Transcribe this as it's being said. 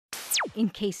in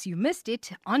case you missed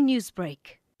it on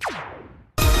Newsbreak.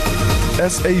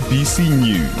 SABC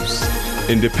News,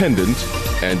 independent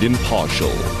and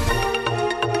impartial.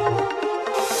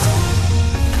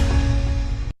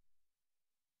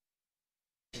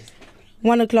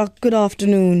 £1:00, good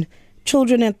afternoon.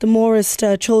 Children at the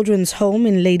Morrister Children's Home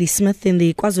in Ladysmith in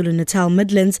the KwaZulu-Natal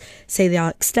Midlands say they are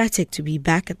ecstatic to be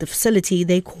back at the facility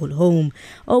they call home.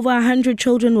 Over 100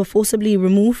 children were forcibly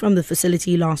removed from the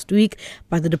facility last week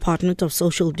by the Department of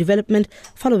Social Development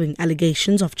following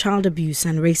allegations of child abuse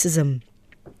and racism.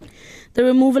 The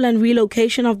removal and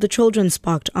relocation of the children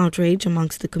sparked outrage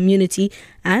amongst the community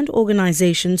and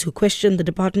organizations who questioned the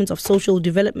Department of Social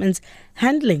Development's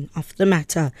handling of the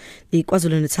matter. The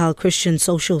KwaZulu-Natal Christian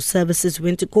Social Services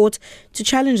went to court to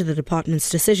challenge the department's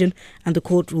decision, and the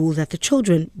court ruled that the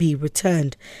children be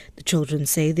returned. The children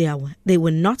say they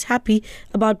were not happy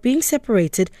about being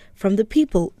separated from the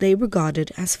people they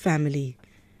regarded as family.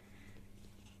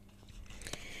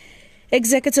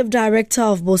 Executive Director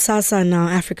of Bosasa Now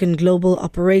African Global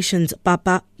Operations,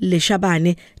 Papa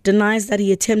Leshabane, denies that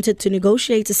he attempted to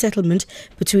negotiate a settlement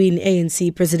between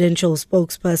ANC presidential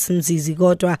spokesperson Zizi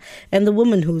Kodwa and the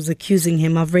woman who is accusing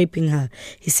him of raping her.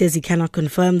 He says he cannot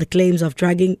confirm the claims of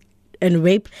dragging and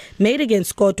rape made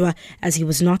against Kodwa, as he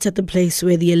was not at the place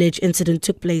where the alleged incident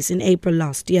took place in April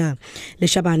last year.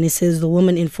 Leshabane says the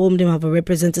woman informed him of a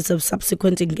representative's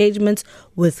subsequent engagement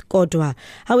with Kodwa.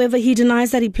 However, he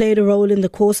denies that he played a role in the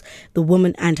course the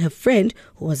woman and her friend,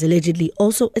 who was allegedly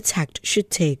also attacked, should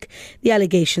take. The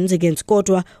allegations against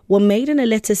Kodwa were made in a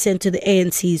letter sent to the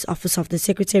ANC's Office of the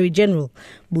Secretary General.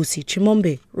 Busi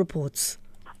Chimombe reports.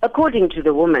 According to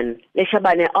the woman,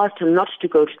 Leshabane asked him not to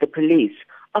go to the police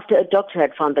after a doctor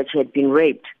had found that she had been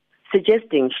raped,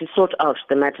 suggesting she sort out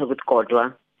the matter with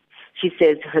Kodwa. She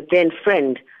says her then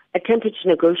friend attempted to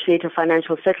negotiate a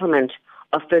financial settlement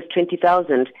of first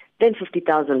 20,000, then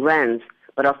 50,000 rands,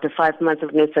 but after 5 months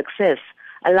of no success,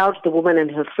 allowed the woman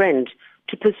and her friend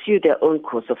to pursue their own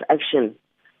course of action.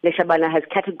 Leshabane has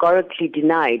categorically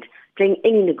denied playing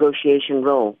any negotiation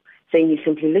role, saying he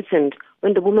simply listened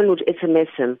when the woman would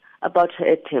SMS him about her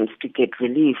attempts to get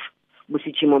relief.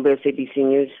 Busi Chimombe, SABC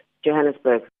News,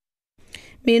 Johannesburg.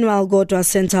 Meanwhile, Kodwa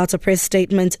sent out a press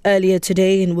statement earlier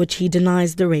today in which he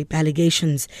denies the rape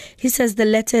allegations. He says the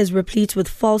letter is replete with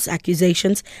false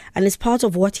accusations and is part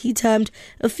of what he termed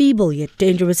a feeble yet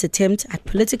dangerous attempt at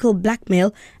political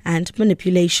blackmail and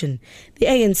manipulation. The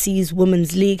ANC's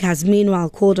Women's League has meanwhile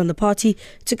called on the party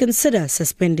to consider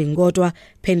suspending Kodwa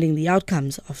pending the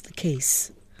outcomes of the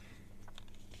case.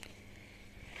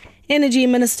 Energy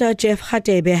Minister Jeff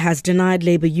Radebe has denied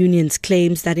Labour unions'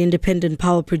 claims that independent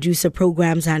power producer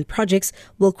programs and projects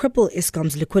will cripple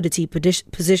Eskom's liquidity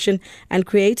position and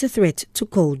create a threat to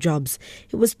coal jobs.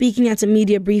 He was speaking at a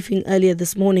media briefing earlier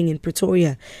this morning in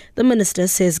Pretoria. The minister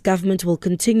says government will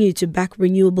continue to back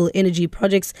renewable energy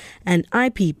projects and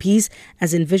IPPs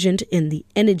as envisioned in the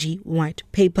Energy White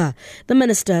Paper. The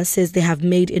minister says they have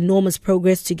made enormous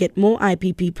progress to get more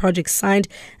IPP projects signed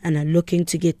and are looking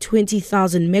to get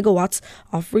 20,000 megawatts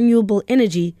of renewable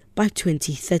energy by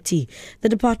 2030. The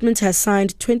department has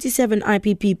signed 27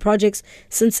 IPP projects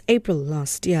since April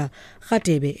last year.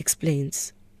 Radebe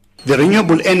explains. The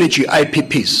renewable energy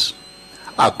IPPs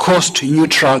are cost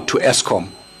neutral to Eskom,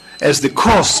 as the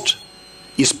cost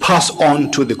is passed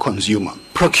on to the consumer.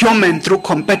 Procurement through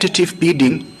competitive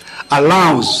bidding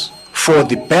allows for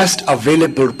the best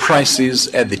available prices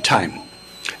at the time.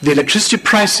 The electricity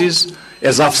prices,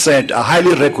 as I've said, are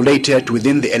highly regulated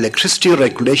within the Electricity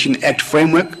Regulation Act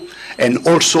framework and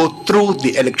also through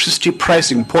the electricity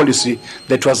pricing policy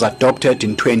that was adopted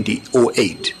in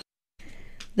 2008.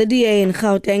 The DA in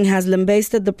Gauteng has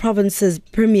lambasted the province's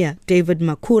Premier, David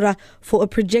Makhura, for a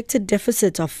projected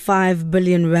deficit of 5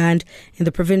 billion rand in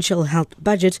the provincial health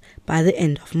budget by the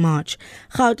end of March.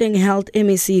 Gauteng Health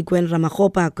MEC Gwen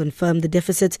Ramakgopa confirmed the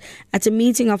deficit at a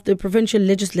meeting of the Provincial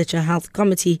Legislature Health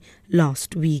Committee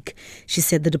last week. She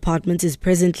said the department is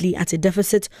presently at a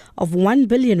deficit of 1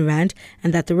 billion rand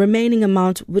and that the remaining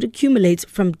amount would accumulate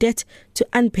from debt to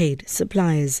unpaid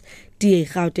suppliers. DA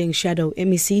Gauteng Shadow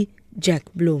MEC Jack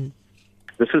Bloom.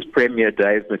 This is Premier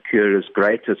Dave Makhura's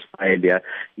greatest failure.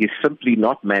 He's simply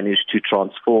not managed to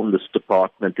transform this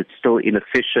department. It's still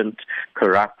inefficient,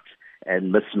 corrupt,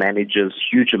 and mismanages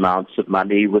huge amounts of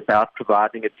money without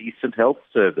providing a decent health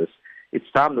service. It's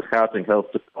time the Gauteng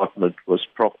Health Department was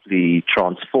properly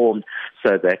transformed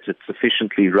so that it's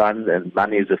sufficiently run and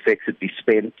money is effectively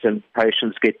spent and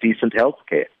patients get decent health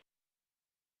care.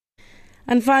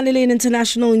 And finally, in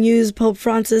international news, Pope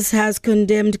Francis has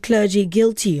condemned clergy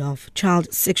guilty of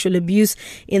child sexual abuse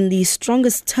in the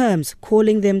strongest terms,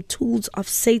 calling them tools of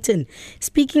Satan.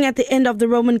 Speaking at the end of the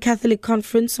Roman Catholic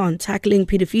Conference on tackling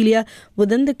pedophilia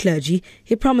within the clergy,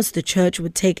 he promised the church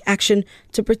would take action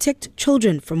to protect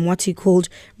children from what he called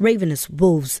ravenous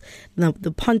wolves. Now,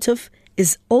 the pontiff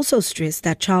is also stressed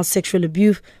that child sexual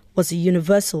abuse was a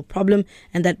universal problem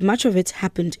and that much of it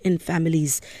happened in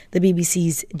families. The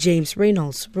BBC's James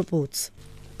Reynolds reports.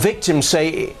 Victims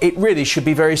say it really should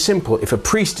be very simple. If a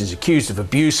priest is accused of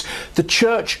abuse, the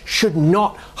church should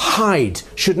not hide,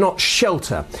 should not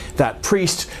shelter that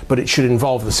priest, but it should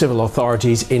involve the civil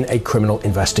authorities in a criminal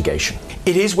investigation.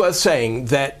 It is worth saying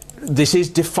that this is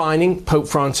defining Pope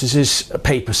Francis's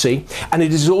papacy, and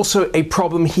it is also a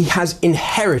problem he has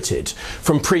inherited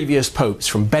from previous popes,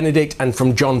 from Benedict and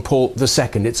from John Paul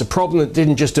II. It's a problem that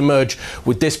didn't just emerge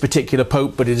with this particular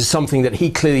pope, but it is something that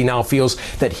he clearly now feels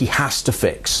that he has to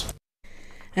fix.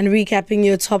 And recapping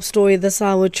your top story this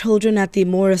hour, children at the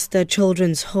Morrister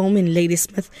Children's Home in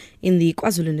Ladysmith in the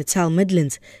KwaZulu-Natal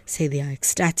Midlands say they are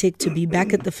ecstatic to be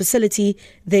back at the facility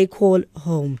they call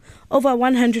home. Over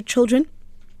 100 children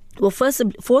were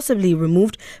forcibly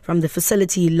removed from the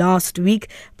facility last week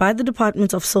by the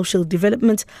Department of Social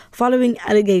Development following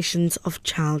allegations of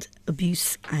child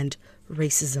abuse and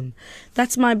racism.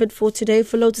 That's my bit for today.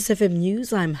 For Lotus FM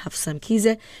News, I'm Hafsa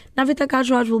Mkize. Navita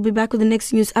Gajraj will be back with the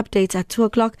next news update at 2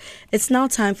 o'clock. It's now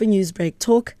time for Newsbreak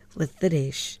Talk with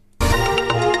Taresh.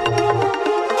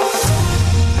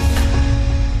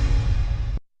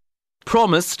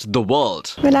 Promised the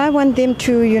world. Well, I want them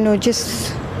to,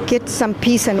 just get some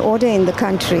peace and order in the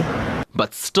country.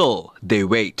 But still, they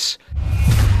wait.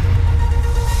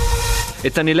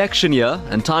 It's an election year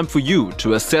and time for you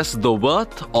to assess the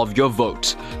worth of your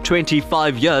vote.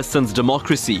 25 years since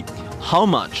democracy. How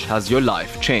much has your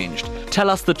life changed? Tell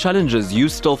us the challenges you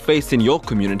still face in your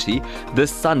community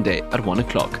this Sunday at 1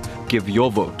 o'clock. Give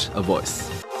your vote a voice.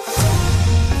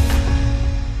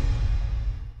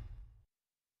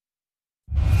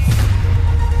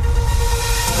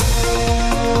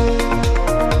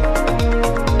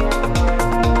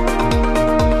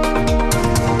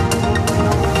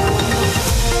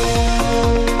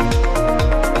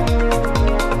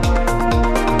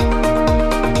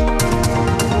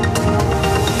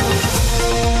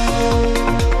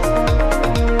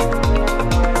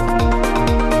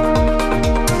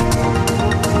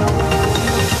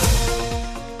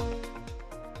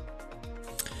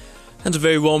 And a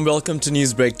very warm welcome to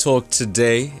Newsbreak Talk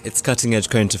today. It's Cutting Edge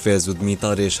Current Affairs with me,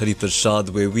 Taresh Harreeparshad,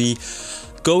 where we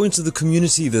go into the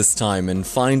community this time and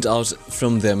find out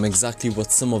from them exactly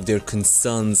what some of their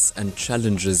concerns and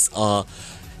challenges are.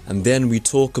 And then we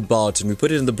talk about, and we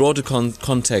put it in the broader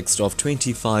context of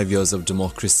 25 years of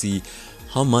democracy.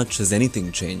 How much has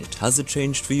anything changed? Has it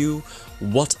changed for you?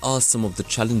 What are some of the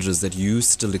challenges that you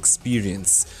still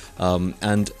experience?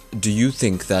 And do you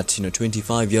think that,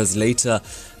 25 years later,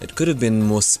 it could have been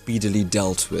more speedily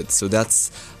dealt with? So that's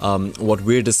what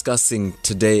we're discussing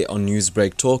today on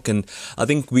Newsbreak Talk. And I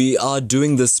think we are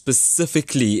doing this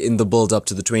specifically in the build-up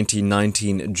to the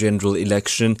 2019 general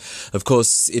election. Of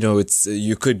course,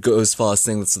 you could go as far as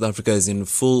saying that South Africa is in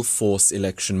full force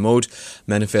election mode.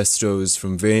 Manifestos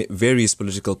from various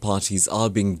political parties are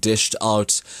being dished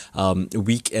out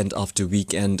weekend after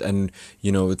weekend, and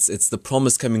it's the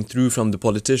promise coming through from the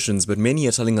politicians, but many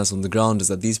are telling us on the ground is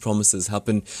that these promises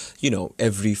happen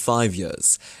every 5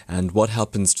 years, and what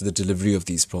happens to the delivery of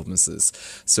these promises.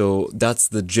 So that's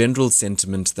the general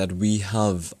sentiment that we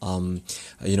have on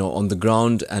the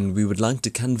ground, and we would like to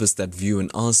canvass that view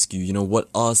and ask you, what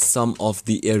are some of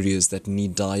the areas that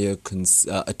need dire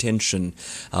attention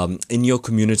in your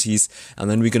communities, and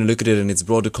then we're going to look at it in its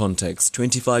broader context.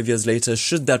 25 years later,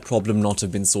 should that problem not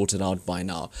have been sorted out by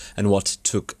now, and what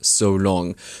took so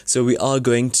long? So we are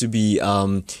going to be,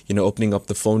 opening up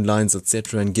the phone lines,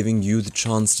 etc., and giving you the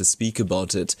chance to speak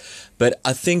about it. But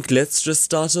I think let's just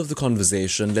start off the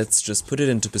conversation. Let's just put it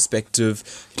into perspective.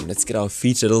 Let's get our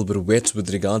feet a little bit wet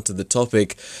with regard to the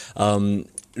topic.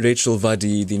 Rachel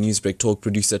Vadi, the Newsbreak Talk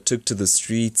producer, took to the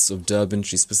streets of Durban.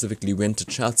 She specifically went to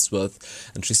Chatsworth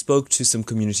and she spoke to some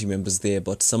community members there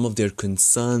about some of their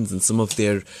concerns and some of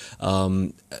their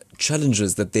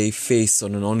challenges that they face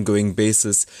on an ongoing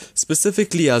basis,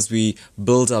 specifically as we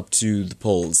build up to the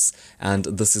polls. And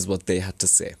this is what they had to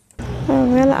say.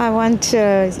 Well, I want,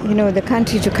 the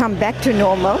country to come back to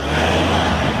normal,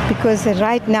 because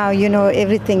right now,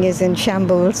 everything is in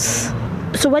shambles.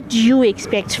 So what do you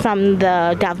expect from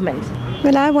the government?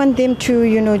 Well, I want them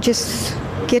to, just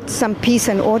get some peace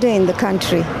and order in the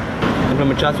country. And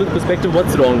from a Chatsworth perspective,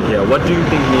 what's wrong here? What do you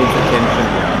think needs attention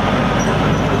here?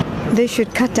 They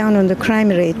should cut down on the crime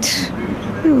rate.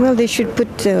 Well, they should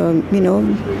put,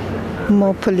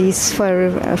 more police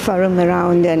forum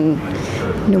around and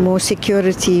more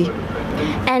security.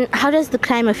 And how does the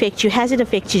crime affect you? Has it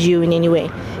affected you in any way?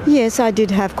 Yes, I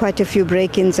did have quite a few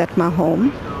break-ins at my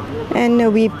home.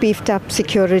 And we beefed up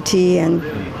security and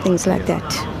things like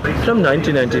that. From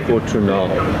 1994 to now,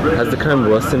 has the crime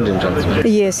worsened in Chatsworth?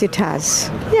 Yes, it has.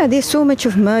 Yeah, there's so much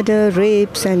of murder,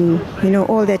 rapes, and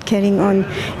all that carrying on.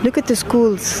 Look at the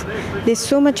schools. There's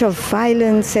so much of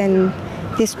violence, and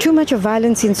there's too much of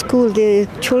violence in school. The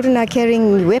children are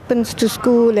carrying weapons to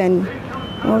school and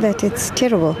all that. It's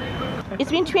terrible. It's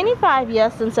been 25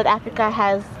 years since South Africa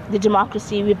has the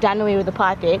democracy. We've done away with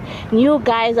apartheid. You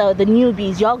guys are the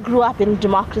newbies. Y'all grew up in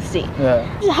democracy. Yeah.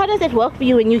 How does that work for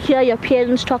you when you hear your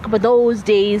parents talk about those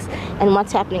days and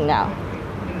what's happening now?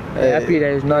 Happy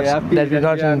that it's not that we're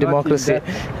not in democracy.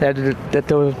 That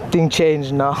the thing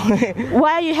changed now.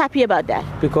 Why are you happy about that?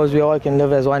 Because we all can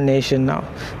live as one nation now.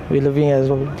 We're living as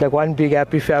like one big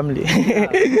happy family.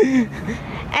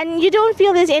 And you don't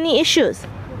feel there's any issues?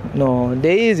 No,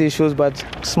 there is issues, but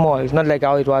small. It's not like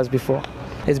how it was before.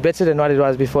 It's better than what it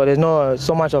was before. There's not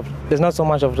so much of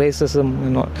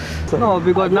racism, No,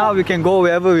 because now we can go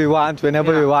wherever we want,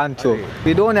 whenever we want to.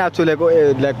 We don't have to like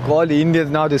all the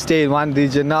Indians now to stay in one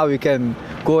region. Now we can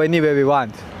go anywhere we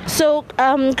want. So,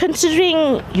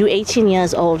 considering you're 18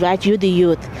 years old, right? You're the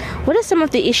youth. What are some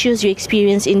of the issues you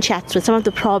experience in Chatsworth? Some of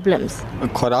the problems?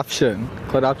 Corruption.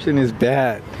 Corruption is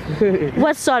bad.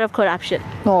 What sort of corruption?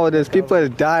 No, there's people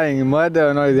dying, murder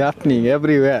is happening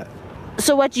everywhere.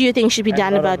 So what do you think should be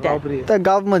done about that? The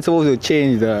government's supposed to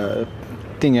change the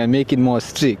thing and make it more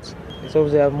strict. So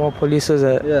they have more police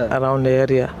around the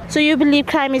area. So you believe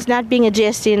crime is not being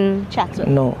addressed in Chatsworth?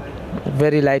 No,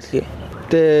 very lightly.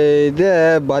 They're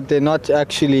there, but they're not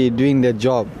actually doing their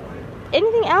job.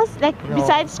 Anything else,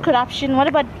 besides corruption? What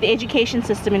about the education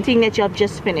system and thing that you have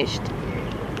just finished?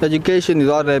 Education is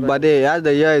alright, but as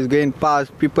the year is going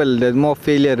past, there's more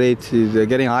failure rates is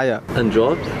getting higher. And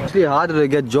jobs? It's actually harder to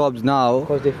get jobs now.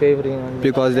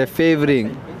 Because they're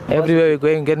favoring. Everywhere we're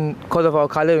going, because of our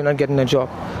color, we're not getting a job.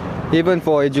 Even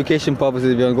for education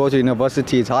purposes, when you go to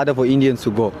university, it's harder for Indians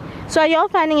to go. So are you all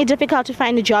finding it difficult to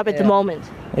find a job at the moment?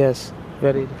 Yes,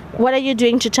 very difficult. What are you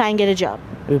doing to try and get a job?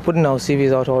 We're putting our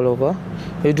CVs out all over.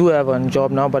 We do have a job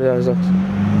now, but there's a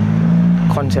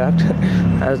contact.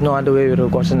 There's no other way we would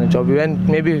have gotten a job. We went,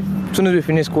 maybe as soon as we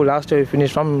finished school last year, we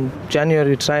finished from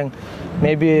January trying.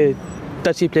 Maybe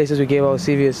 30 places we gave our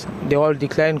CVs. They all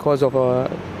declined because of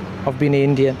being an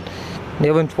Indian. They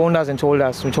haven't phoned us and told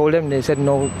us. We told them, they said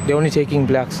no, they're only taking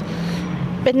blacks.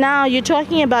 But now you're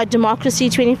talking about democracy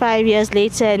 25 years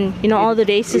later and all the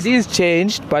races. It is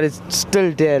changed, but it's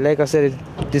still there. Like I said,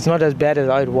 it's not as bad as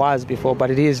how it was before, but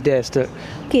it is there still.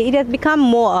 Okay, it has become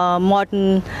more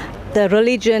modern. The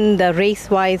religion, the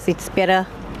race-wise, it's better.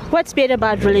 What's better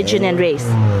about religion and race?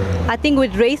 I think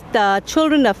with race, the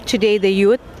children of today, the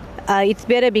youth, it's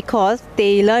better because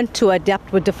they learn to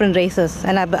adapt with different races,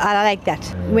 and I like that.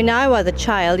 When I was a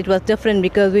child, it was different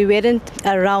because we weren't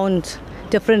around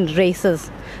different races.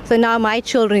 So now my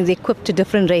children is equipped to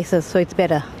different races, so it's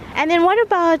better. And then what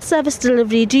about service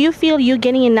delivery? Do you feel you're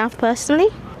getting enough personally?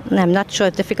 I'm not sure,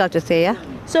 it's difficult to say, yeah.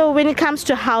 So when it comes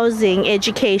to housing,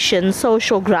 education,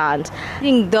 social grant, I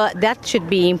think that should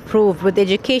be improved. With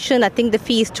education, I think the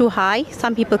fee is too high.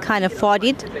 Some people can't afford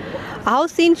it.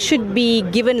 Housing should be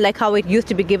given like how it used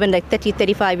to be given like 30,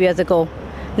 35 years ago.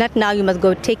 Not now you must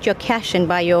go take your cash and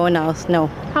buy your own house, no.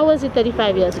 How was it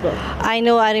 35 years ago? I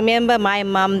know, I remember my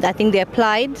mom, I think they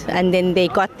applied and then they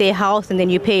got their house and then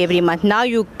you pay every month. Now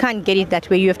you can't get it that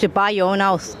way. You have to buy your own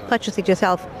house, purchase it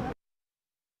yourself.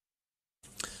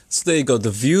 So there you go,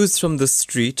 the views from the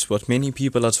street, what many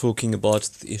people are talking about,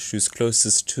 the issues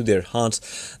closest to their heart,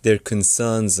 their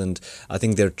concerns, and I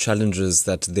think their challenges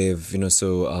that they've,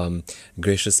 so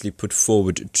graciously put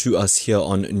forward to us here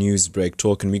on Newsbreak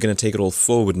Talk. And we're going to take it all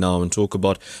forward now and talk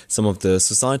about some of the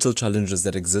societal challenges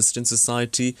that exist in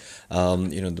society,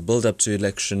 the build-up to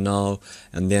election now,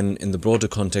 and then in the broader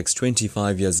context,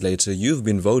 25 years later, you've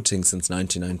been voting since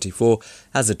 1994.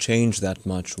 Has it changed that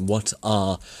much? What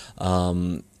are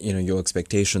your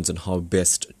expectations and how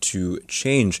best to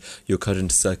change your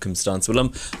current circumstance? Well,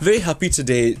 I'm very happy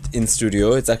today in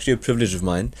studio. It's actually a privilege of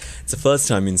mine. It's the first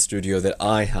time in studio that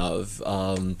I have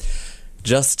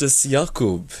Justice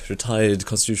Yacoob, retired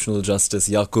Constitutional Justice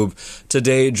Yacoob,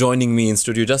 today joining me in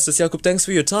studio. Justice Yacoob, thanks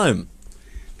for your time.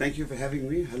 Thank you for having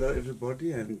me. Hello,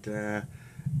 everybody, and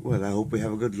Well, I hope we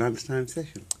have a good lunchtime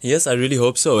session. Yes, I really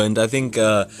hope so. And I think,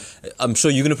 I'm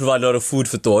sure you're going to provide a lot of food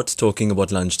for thought talking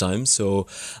about lunchtime. So,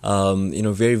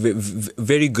 very, very,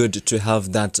 very good to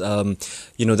have that,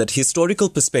 that historical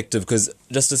perspective, because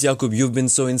Justice Yacoob, you've been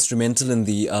so instrumental in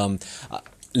the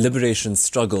liberation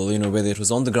struggle, whether it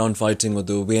was on the ground fighting or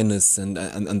the awareness and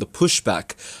the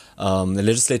pushback. The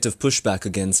legislative pushback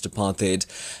against apartheid.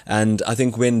 And I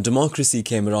think when democracy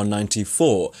came around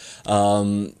 94,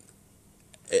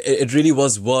 it really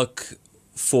was work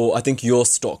for, I think, your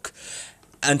stock.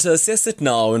 And to assess it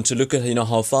now and to look at,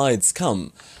 how far it's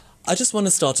come, I just want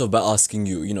to start off by asking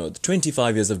you, the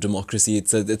 25 years of democracy,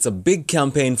 it's a big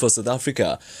campaign for South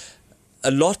Africa.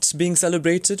 A lot being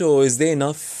celebrated, or is there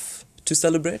enough to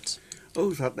celebrate?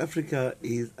 Oh, South Africa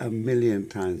is 1,000,000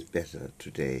 times better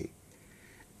today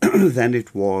than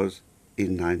it was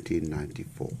in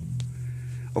 1994.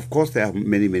 Of course, there are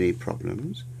many, many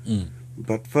problems.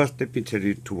 But first, let me tell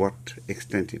you to what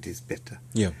extent it is better.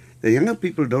 Yeah. The younger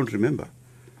people don't remember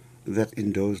that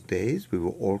in those days we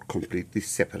were all completely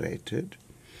separated.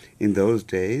 In those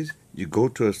days, you go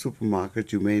to a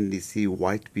supermarket, you mainly see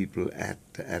white people at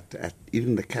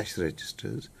even the cash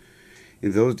registers.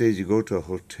 In those days, you go to a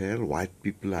hotel, white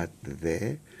people are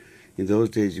there. In those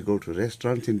days, you go to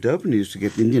restaurants. In Durban, you used to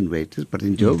get Indian waiters, but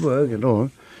in Joburg and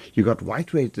all, you got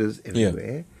white waiters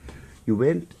everywhere. Yeah. You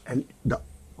went, and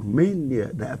mainly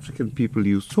the African people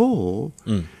you saw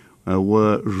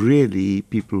were really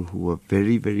people who were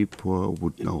very, very poor,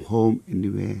 with no home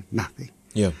anywhere, nothing.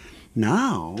 Yeah.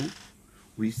 Now,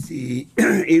 we see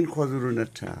in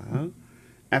KwaZulu-Natal,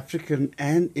 African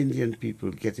and Indian people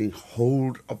getting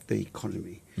hold of the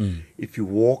economy. If you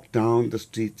walk down the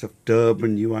streets of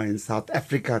Durban, you are in South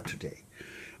Africa today.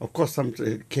 Of course,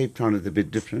 Cape Town is a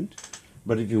bit different.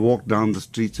 But if you walk down the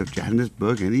streets of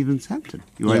Johannesburg and even Sandton,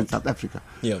 you are in South Africa.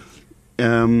 Yeah.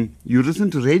 You listen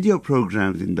to radio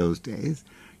programs in those days,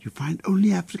 you find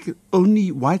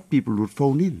only white people would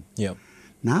phone in. Yeah.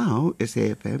 Now,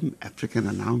 SAFM, African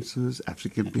announcers,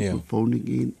 African people phoning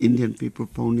in, Indian people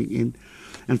phoning in.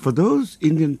 And for those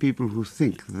Indian people who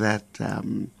think that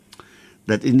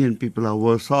that Indian people are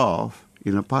worse off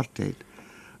in apartheid,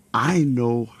 I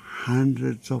know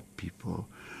hundreds of people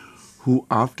who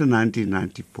after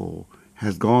 1994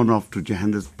 has gone off to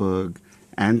Johannesburg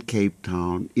and Cape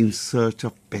Town in search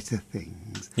of better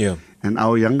things. Yeah. And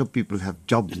our younger people have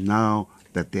jobs now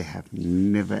that they have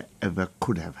never, ever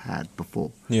could have had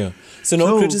before. Yeah. So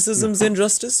no criticisms and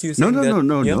justice? You think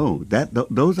No.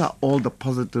 Those are all the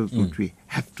positives which we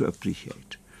have to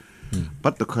appreciate.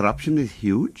 But the corruption is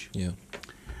huge. Yeah.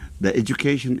 The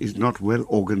education is not well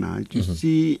organized. You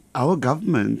see, our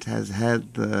government has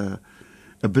had the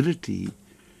ability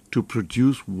to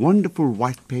produce wonderful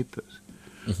white papers.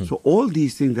 So all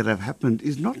these things that have happened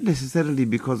is not necessarily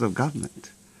because of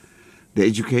government. The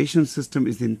education system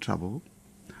is in trouble.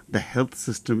 The health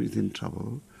system is in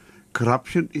trouble.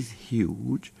 Corruption is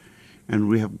huge. And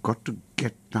we have got to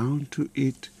get down to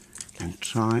it and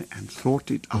try and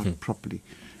sort it out properly.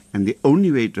 And the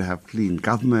only way to have clean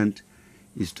government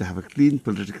is to have a clean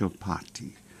political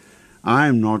party. I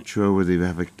am not sure whether we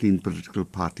have a clean political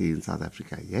party in South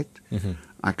Africa yet.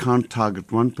 I can't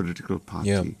target one political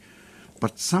party.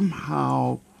 But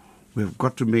somehow we've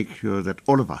got to make sure that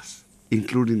all of us,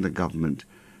 including the government,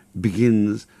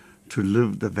 begins to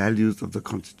live the values of the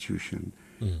Constitution.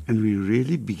 And we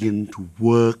really begin to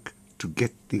work to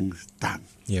get things done.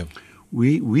 Yeah.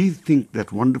 We think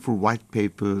that wonderful white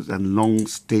papers and long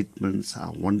statements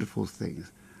are wonderful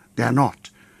things. They are not.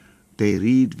 They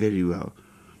read very well.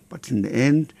 But in the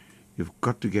end, you've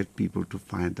got to get people to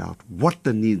find out what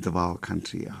the needs of our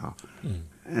country are.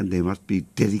 And they must be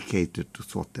dedicated to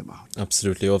sort them out.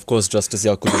 Absolutely. Of course, Justice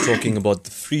Yacoob, we're talking about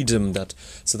the freedom that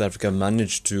South Africa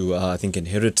managed to, I think,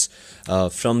 inherit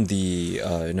from the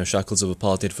shackles of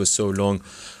apartheid for so long.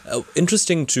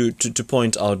 Interesting to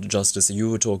point out, Justice, you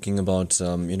were talking about,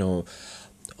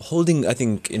 holding, I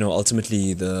think,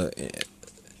 ultimately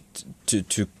to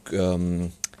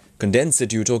condense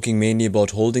it, you were talking mainly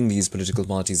about holding these political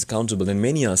parties accountable, and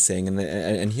many are saying,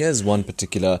 and here's one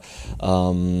particular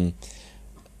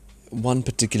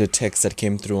text that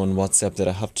came through on WhatsApp that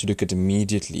I have to look at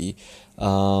immediately.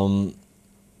 Shame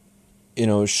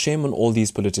on all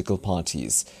these political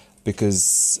parties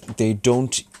because they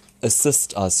don't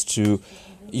assist us to,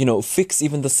 fix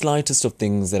even the slightest of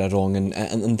things that are wrong.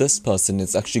 And this person,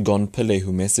 it's actually Gon Pillay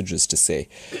who messages to say,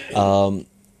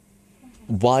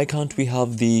 why can't we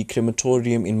have the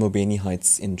crematorium in Mobeni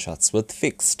Heights in Chatsworth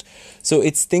fixed? So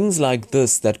it's things like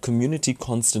this that community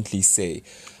constantly say.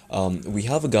 we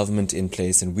have a government in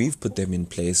place and we've put them in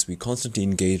place. We constantly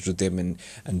engage with them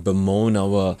and bemoan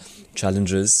our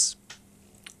challenges.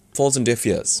 Falls on deaf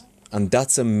ears. And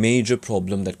that's a major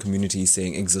problem that community is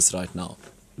saying exists right now.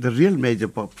 The real major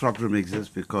problem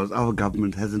exists because our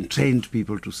government hasn't trained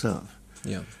people to serve.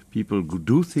 Yeah. People who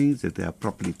do things that they are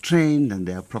properly trained and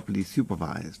they are properly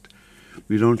supervised.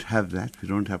 We don't have that. We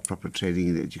don't have proper training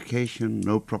in education,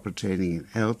 no proper training in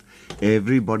health.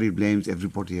 Everybody blames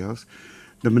everybody else.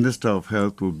 The Minister of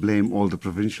Health will blame all the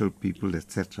provincial people,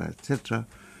 etc., etc.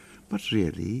 But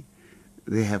really,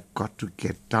 they have got to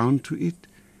get down to it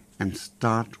and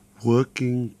start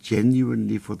working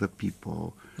genuinely for the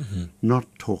people, not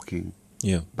talking,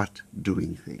 but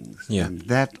doing things. Yeah. And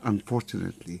that,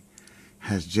 unfortunately,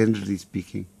 has generally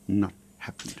speaking not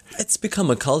happened. It's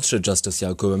become a culture, Justice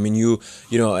Yacoob. I mean, you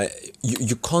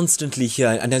constantly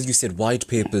hear, and as you said, white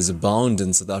papers abound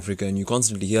in South Africa, and you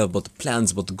constantly hear about the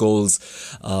plans, about the goals,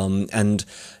 and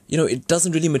it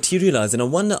doesn't really materialize. And I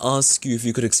want to ask you if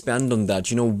you could expand on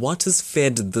that. What has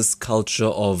fed this culture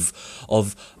of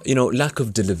lack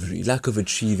of delivery, lack of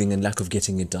achieving, and lack of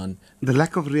getting it done? The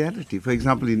lack of reality. For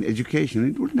example, in education,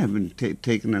 it wouldn't have been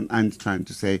taken an Einstein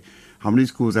to say, how many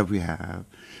schools have we have?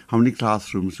 How many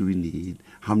classrooms do we need?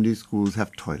 How many schools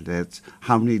have toilets?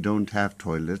 How many don't have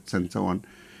toilets? And so on.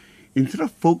 Instead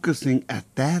of focusing at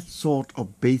that sort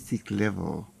of basic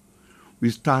level,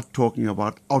 we start talking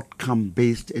about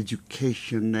outcome-based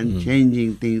education and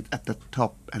changing things at the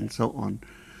top and so on,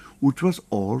 which was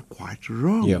all quite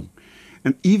wrong. Yeah.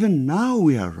 And even now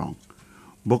we are wrong,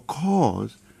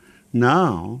 because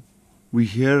now we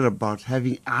hear about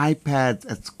having iPads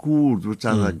at schools, which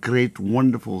are a great,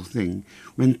 wonderful thing,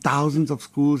 when thousands of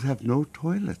schools have no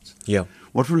toilets. Yeah.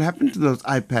 What will happen to those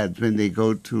iPads when they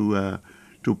go to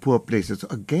poor places?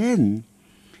 Again,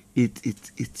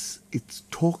 it's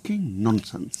talking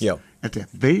nonsense at a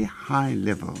very high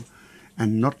level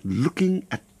and not looking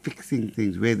at fixing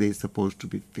things where they're supposed to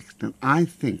be fixed. And I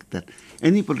think that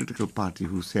any political party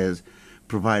who says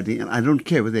providing, and I don't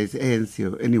care whether it's ANC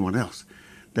or anyone else,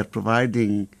 that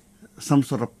providing some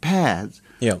sort of pads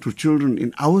to children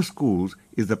in our schools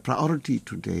is the priority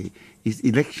today, is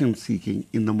election seeking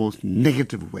in the most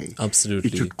negative way. Absolutely.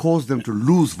 It should cause them to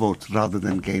lose votes rather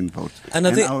than gain votes. And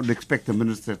I would expect the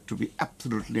minister to be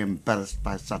absolutely embarrassed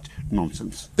by such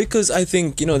nonsense. Because I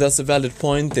think, that's a valid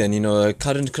point then. A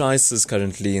current crisis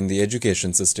currently in the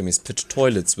education system is pit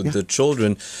toilets with the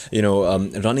children,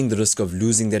 running the risk of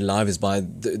losing their lives by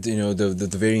the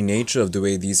very nature of the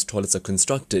way these toilets are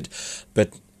constructed.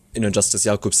 But Justice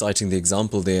Yacoob citing the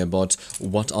example there about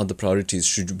what are the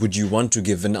priorities. Would you want to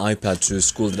give an iPad to a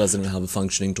school that doesn't have a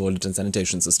functioning toilet and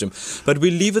sanitation system? But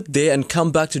we'll leave it there and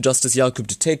come back to Justice Yacoob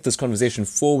to take this conversation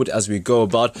forward as we go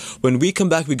about. When we come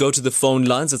back, we go to the phone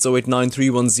lines. It's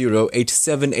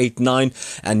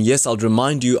 089-310-8789. And yes, I'll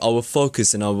remind you, our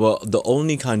focus and the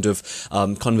only kind of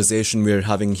conversation we're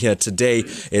having here today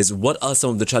is what are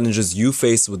some of the challenges you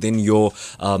face within your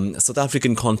South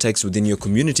African context, within your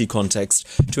community context.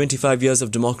 25 years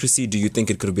of democracy, do you think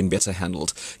it could have been better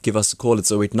handled? Give us a call. It's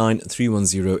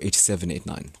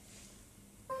 089-310-8789.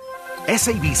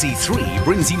 SABC3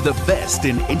 brings you the best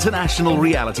in international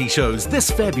reality shows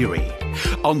this February.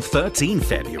 On 13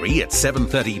 February at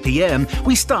 7:30 p.m,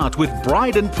 we start with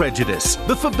Bride and Prejudice,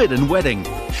 The Forbidden Wedding.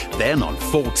 Then on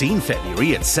 14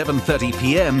 February at 7:30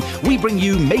 p.m, we bring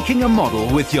you Making a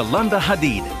Model with Yolanda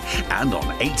Hadid. And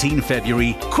on 18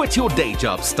 February, Quit Your Day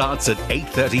Job starts at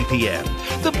 8:30 p.m.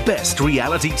 The best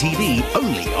reality TV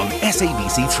only on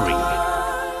SABC3.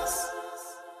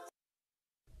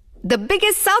 The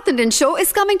biggest South Indian show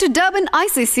is coming to Durban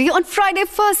ICC on Friday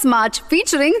 1st March,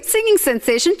 featuring singing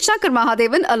sensation Shankar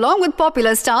Mahadevan along with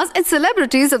popular stars and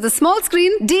celebrities of the small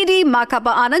screen Didi,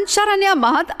 Makapa Anand, Sharanya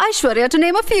Mahat, Aishwarya to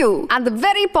name a few. And the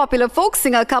very popular folk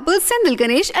singer couple Sendil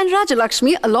Ganesh and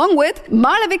Rajalakshmi along with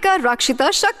Malavika,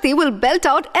 Rakshita, Shakti will belt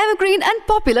out evergreen and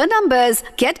popular numbers.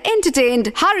 Get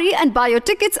entertained. Hurry and buy your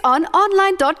tickets on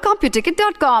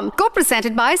online.computicket.com.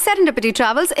 Co-presented by Serendipity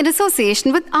Travels in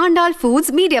association with Andal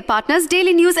Foods, media partners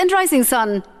Daily News and Rising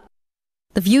Sun.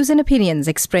 The views and opinions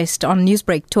expressed on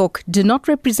Newsbreak Talk do not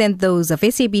represent those of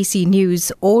SABC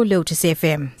News or Lotus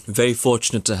FM. Very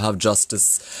fortunate to have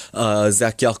Justice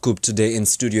Zak Yacoob today in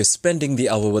studio, spending the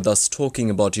hour with us talking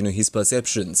about, his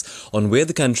perceptions on where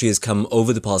the country has come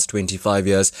over the past 25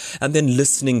 years, and then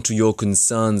listening to your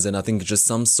concerns and I think just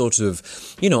some sort of,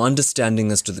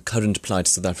 understanding as to the current plight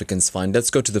South Africans find. Let's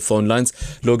go to the phone lines.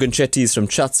 Logan Chetty is from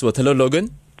Chatsworth. Hello,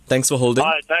 Logan. Thanks for holding.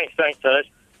 Hi, thanks, Taresh.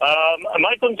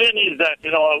 My concern is that,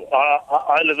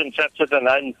 I live in Chatsworth and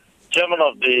I'm chairman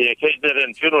of the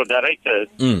KZN Funeral Directors.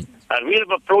 And we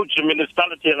have approached the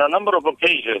municipality on a number of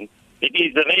occasions. It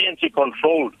is an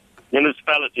ANC-controlled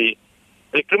municipality.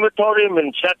 The crematorium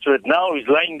in Chatsworth now is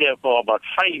lying there for about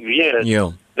 5 years.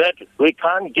 Yeah. That we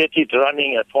can't get it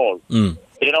running at all. Mm.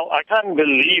 You know, I can't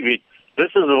believe it.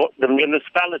 This is the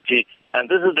municipality and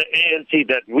this is the ANC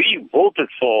that we voted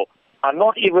for are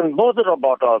not even bothered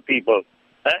about our people.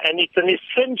 And it's an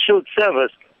essential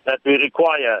service that we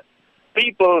require.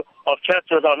 People of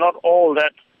Chatsworth are not all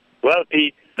that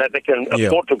wealthy that they can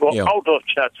afford to go out of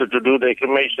Chatsworth to do their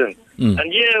cremation.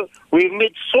 And we've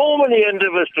made so many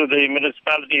endeavors to the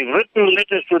municipality, written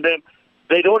letters to them.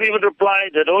 They don't even reply,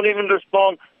 they don't even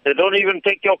respond, they don't even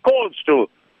take your calls to.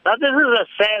 Now, this is a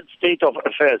sad state of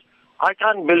affairs. I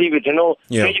can't believe it,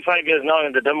 25 years now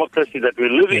in the democracy that we're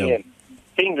living in.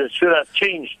 Things that should have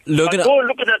changed. Logan, go and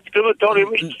look at that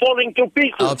crematorium. It's falling to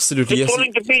pieces. Absolutely, it's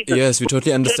falling to pieces. Yes, we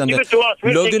totally understand Give that. it to us.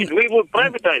 Logan, we will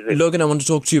privatize it. Logan, I want to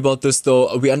talk to you about this,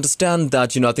 though. We understand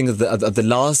that, I think at the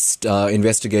last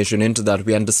investigation into that,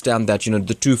 we understand that,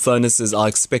 the two furnaces are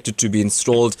expected to be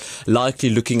installed, likely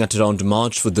looking at around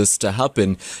March for this to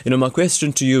happen. My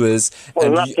question to you is,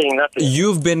 nothing.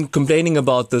 You've been complaining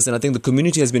about this, and I think the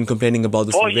community has been complaining about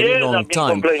this for a very long time.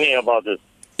 I've been complaining about this.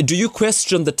 Do you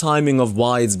question the timing of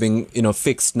why it's being,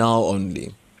 fixed now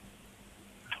only?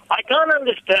 I can't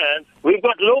understand. We've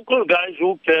got local guys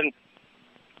who can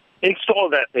install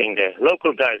that thing there.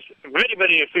 Local guys. Very,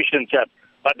 very efficient chaps.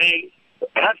 But they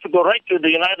have to go right to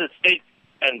the United States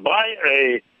and buy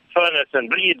a furnace and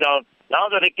bring it down. Now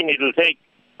they reckon it will take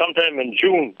sometime in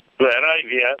June to arrive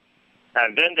here,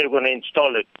 and then they're going to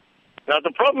install it. Now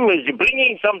the problem is you're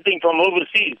bringing something from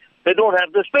overseas. They don't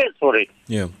have the space for it.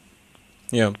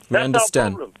 Yeah, we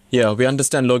understand. Yeah, we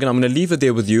understand, Logan. I'm going to leave it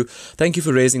there with you. Thank you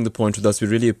for raising the point with us. We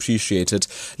really appreciate it.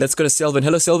 Let's go to Selvin.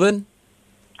 Hello, Selvin.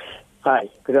 Hi.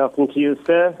 Good afternoon to you,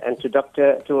 sir, and to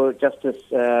Justice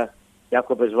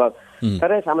Yacoob as well.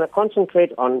 Taresh, I'm going to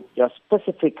concentrate on your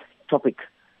specific topic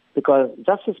because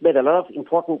Justice made a lot of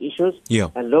important issues,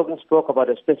 and Logan spoke about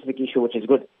a specific issue, which is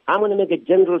good. I'm going to make a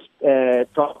general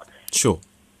talk. Sure.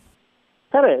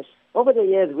 Taresh, over the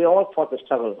years, we all fought the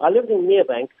struggle. I lived in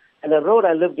Merebank, and the road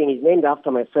I lived in is named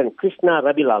after my friend Krishna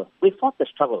Rabilal. We fought the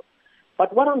struggle.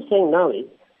 But what I'm saying now is,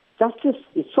 justice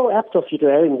is so apt of you to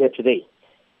have him there today.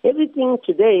 Everything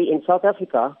today in South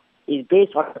Africa is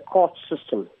based on a court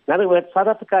system. In other words, South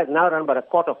Africa is now run by the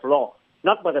court of law,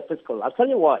 not by the fiscal. I'll tell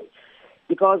you why.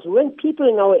 Because when people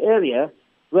in our area,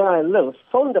 where I live,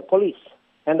 phone the police,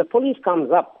 and the police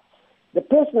comes up, the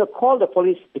person who called the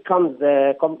police becomes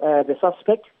the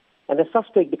suspect, and the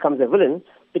suspect becomes a villain,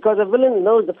 because the villain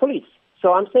knows the police.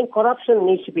 So I'm saying corruption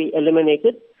needs to be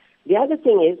eliminated. The other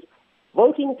thing is,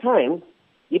 voting time,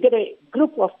 you get a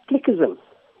group of clickism.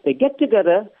 They get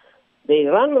together, they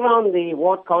run around the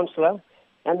ward councillor,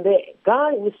 and the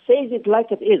guy who says it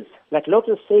like it is, like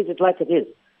Lotus says it like it is,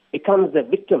 becomes the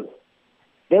victim.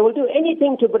 They will do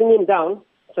anything to bring him down,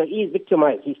 so he is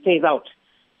victimized, he stays out.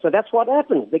 So that's what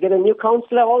happens. They get a new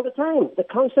councillor all the time. The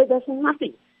councillor does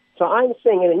nothing. So I'm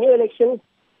saying in a new election,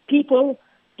 people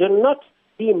do not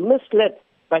be misled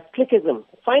by clickism.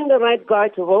 Find the right guy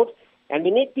to vote, and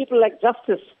we need people like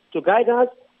Justice to guide us,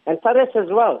 and Taresh as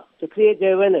well, to create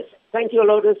the awareness. Thank you,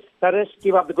 Lotus. Taresh,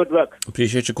 keep up the good work.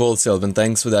 Appreciate your call, Selvin.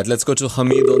 Thanks for that. Let's go to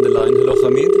Hamid on the line. Hello,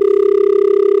 Hamid.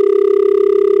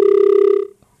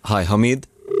 Hi, Hamid.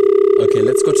 Okay,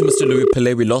 let's go to Mr. Louis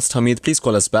Pillay. We lost Hamid. Please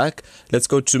call us back. Let's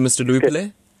go to Mr. Louis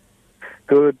Pillay.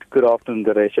 Good afternoon,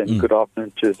 Taresh, and good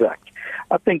afternoon to Zak.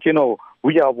 I think,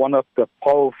 we are one of the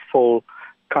powerful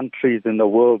countries in the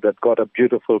world that got a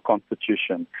beautiful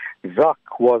constitution.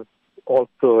 Zak was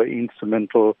also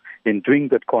instrumental in doing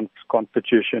that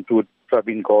constitution to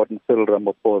Pravin Gordhan, Cyril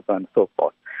Ramaphosa, and so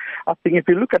forth. I think if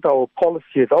you look at our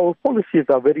policies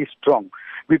are very strong.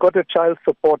 We got a child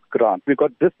support grant, we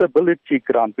got disability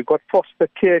grant, we got foster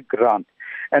care grant,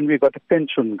 and we got a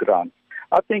pension grant.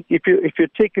 I think if you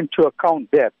take into account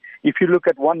that, if you look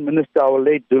at one minister, our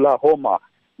late Dullah Homa,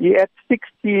 he had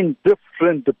 16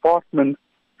 different departments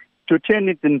to turn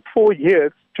it in 4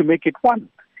 years to make it one.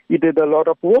 He did a lot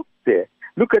of work there.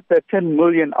 Look at the 10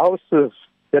 million houses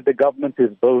that the government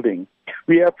is building.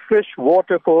 We have fresh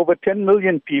water for over 10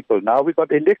 million people. Now we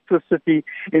got electricity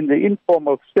in the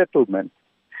informal settlement.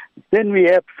 Then we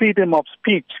have freedom of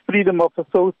speech, freedom of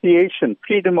association,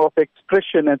 freedom of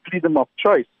expression, and freedom of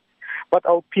choice. But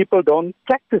our people don't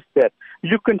practice that.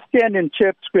 You can stand in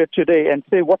Church Square today and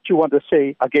say what you want to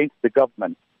say against the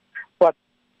government. But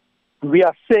we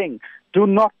are saying, do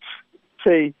not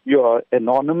say you are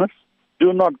anonymous.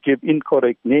 Do not give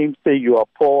incorrect names. Say you are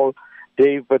Paul,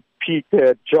 David,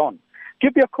 Peter, John.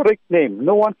 Give your correct name.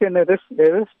 No one can arrest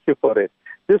you for it.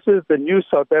 this is the new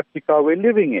South Africa we're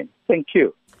living in. Thank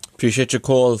you. Appreciate your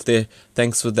call there.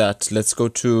 Thanks for that. Let's go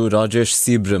to Rajesh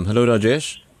Seabrim. Hello,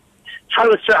 Rajesh.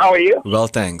 Hello, sir. How are you? Well,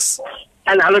 thanks.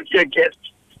 And hello to your guest.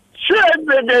 Sir,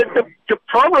 the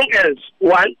problem is,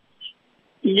 one,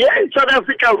 yeah, in South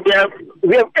Africa,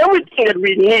 we have everything that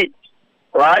we need,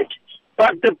 right?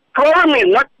 But the problem is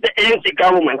not the ANC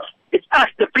government. It's us,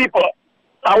 the people.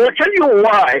 I will tell you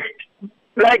why.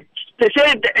 Like, they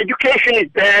say the education is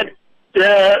bad,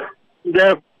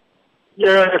 the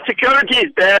security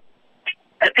is bad,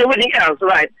 and everything else,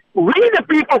 right? We, the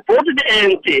people, voted the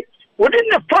ANC. Within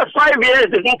the first 5 years,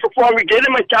 they didn't perform. We gave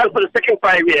them a chance for the second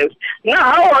 5 years.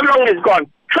 Now, how long is gone?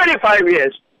 25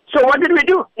 years. So what did we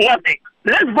do? Nothing.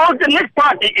 Let's vote the next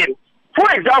party in. For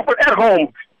example, at home,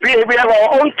 we have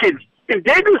our own kids. If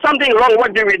they do something wrong,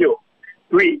 what do?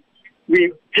 We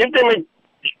give them a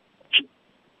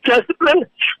discipline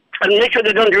and make sure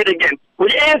they don't do it again.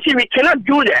 With ANC, we cannot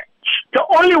do that. The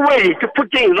only way to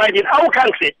put things right in our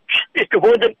country is to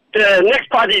vote the next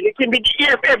party. It can be the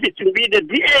EFF, it can be the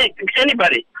DA, it can be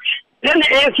anybody. Then the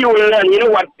ANC will learn, you know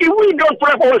what, if we don't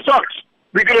put up our socks,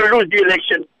 we're going to lose the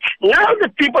election. Now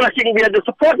that people are saying we are the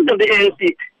supporters of the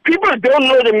ANC, people don't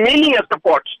know the meaning of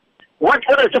support, what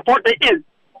a supporter is.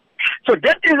 So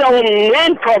that is our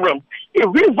main problem. If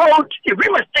we vote, if we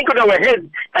must think with our heads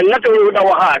and not only with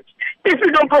our hearts. If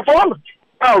we don't perform,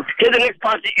 out, get the next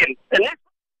party in. The next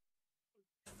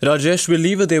Rajesh, we'll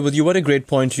leave it there with you. What a great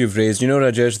point you've raised. You know,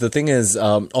 Rajesh, the thing is,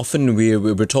 often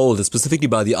we're told, specifically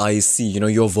by the IEC, you know,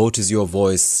 your vote is your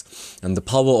voice and the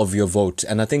power of your vote.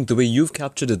 And I think the way you've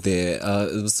captured it there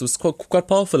was quite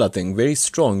powerful, I think, very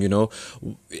strong, you know.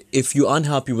 If you're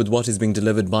unhappy with what is being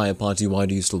delivered by a party, why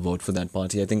do you still vote for that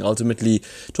party? I think ultimately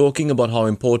talking about how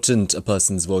important a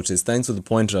person's vote is. Thanks for the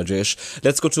point, Rajesh.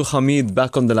 Let's go to Hamid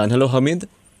back on the line. Hello, Hamid.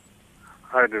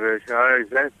 Hi, Taresh. Hi,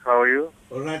 Zak. How are you?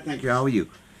 All right, thank you. How are you?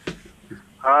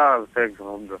 Thanks,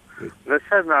 Alhamdulillah.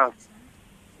 Listen,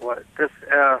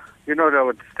 you know,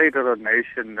 the state of the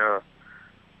nation,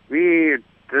 we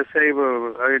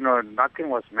disabled, you know, nothing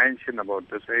was mentioned about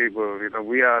disabled. You know,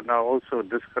 we are now also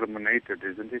discriminated,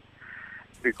 isn't it?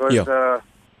 Because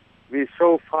we're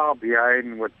so far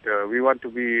behind what we want to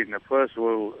be in the first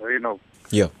world, you know.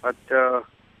 Yeah. But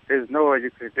there's no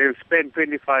education. They've spent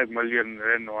 25 million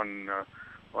rand on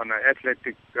an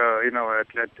athletic,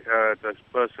 this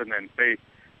person and pay.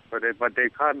 But they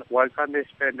can't. Why can't they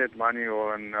spend that money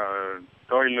on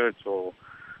toilets or,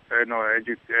 you know,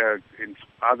 in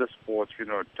other sports, you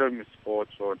know, term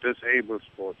sports or disabled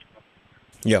sports?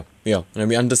 Yeah. And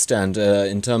we understand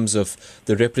in terms of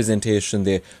the representation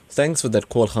there. Thanks for that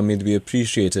call, Hamid. We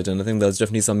appreciate it. And I think that's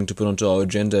definitely something to put onto our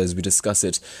agenda as we discuss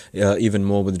it even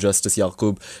more with Justice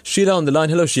Yacoob. Sheila on the line.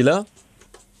 Hello, Sheila.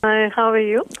 Hi, how are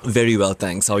you? Very well,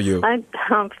 thanks. How are you? I'm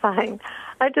fine.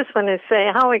 I just want to say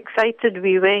how excited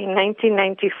we were in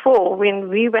 1994 when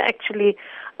we were actually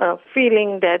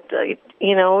feeling that,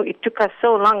 it took us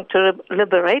so long to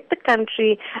liberate the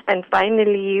country, and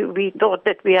finally we thought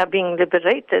that we are being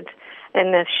liberated.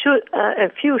 And a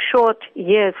few short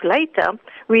years later,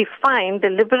 we find the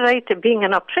liberator being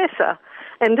an oppressor.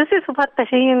 And this is what the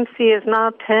ANC has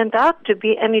now turned out to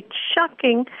be, and it's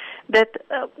shocking that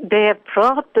they have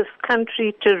brought this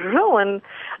country to ruin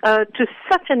to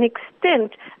such an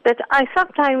extent that I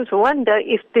sometimes wonder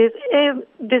if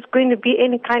there's going to be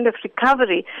any kind of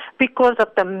recovery because of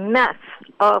the mass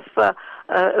of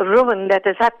ruin that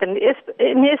has happened.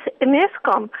 In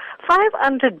Eskom,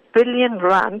 500 billion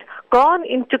rand gone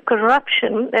into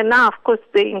corruption, and now, of course,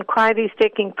 the inquiry is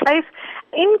taking place,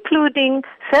 including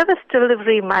service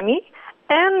delivery money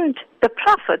and the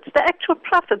profits, the actual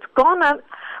profits gone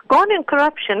in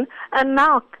corruption. And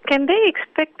now, can they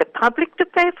expect the public to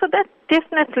pay for that?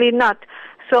 Definitely not.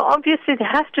 So obviously there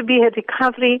has to be a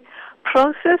recovery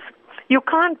process. You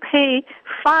can't pay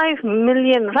 5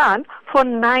 million rand for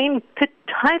 9 pit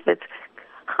toilets.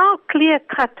 How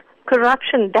clear-cut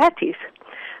corruption that is.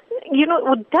 You know,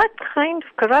 with that kind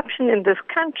of corruption in this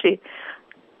country,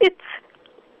 it's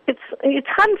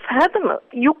unfathomable.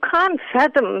 You can't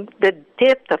fathom the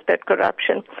depth of that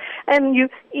corruption. And you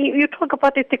talk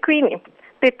about eThekwini.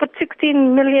 They put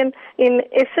 16 million in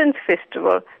Essence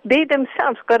Festival. They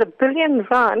themselves got 1 billion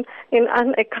rand in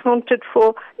unaccounted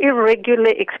for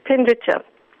irregular expenditure.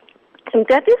 And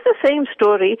that is the same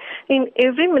story in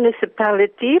every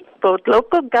municipality, both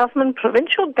local government,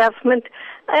 provincial government,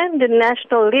 and the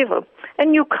national level.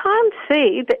 And you can't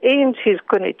say the ANC is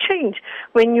going to change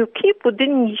when you keep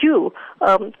within you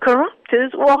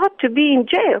corruptors who ought to be in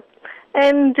jail.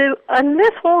 And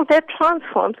unless all that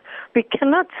transforms, we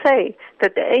cannot say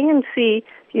that the ANC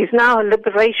is now a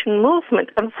liberation movement.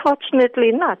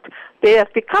 Unfortunately not. They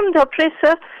have become the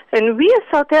oppressor, and we as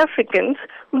South Africans,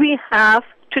 we have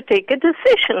to take a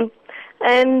decision.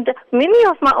 And many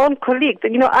of my own colleagues,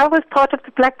 I was part of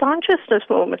the Black Consciousness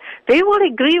movement. They will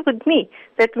agree with me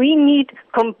that we need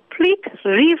complete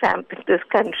revamp in this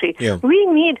country. Yeah. We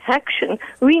need action.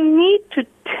 We need to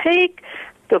take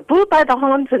the bull by the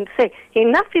horns and say,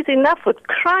 enough is enough with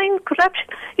crime, corruption.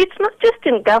 It's not just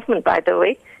in government, by the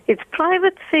way. It's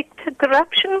private sector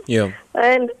corruption. Yeah.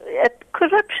 And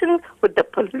corruption with the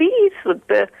police, with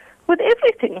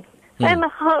everything. And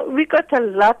we got a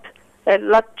lot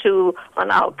to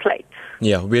on our plate.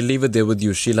 Yeah, we'll leave it there with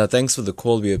you, Sheila. Thanks for the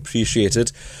call. We appreciate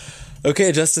it.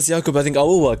 Okay, Justice Yacoob, I think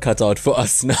our work cut out for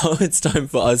us now. It's time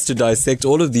for us to dissect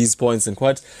all of these points, and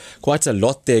quite a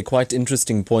lot there, quite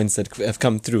interesting points that have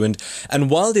come through. And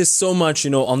while there's so much,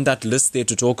 on that list there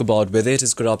to talk about, whether it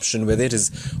is corruption, whether it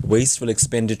is wasteful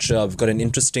expenditure, I've got an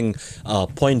interesting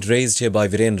point raised here by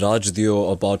Viren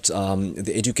Rajdio about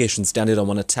the education standard. I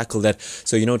want to tackle that.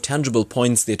 So, tangible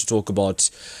points there to talk about.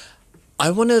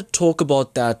 I want to talk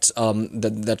about that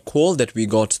that call that we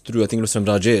got through. I think it was from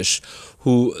Rajesh,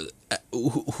 who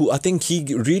I think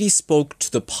he really spoke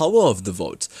to the power of the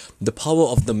vote, the power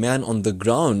of the man on the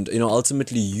ground.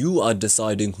 Ultimately, you are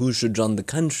deciding who should run the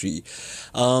country,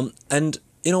 and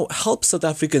help South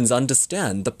Africans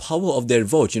understand the power of their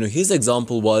vote. His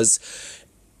example was,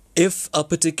 if a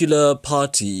particular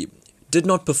party did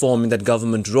not perform in that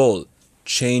government role,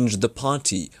 change the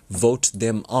party, vote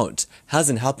them out.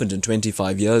 Hasn't happened in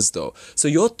 25 years though. So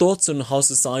your thoughts on how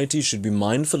society should be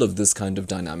mindful of this kind of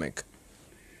dynamic?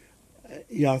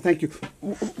 Yeah, thank you.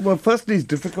 Well, firstly, it's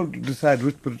difficult to decide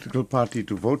which political party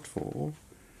to vote for,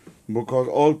 because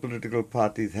all political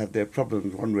parties have their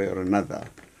problems one way or another.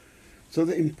 So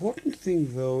the important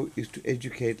thing, though, is to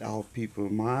educate our people.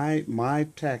 My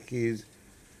tack is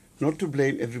not to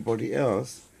blame everybody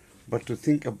else, but to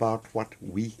think about what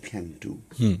we can do.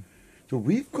 So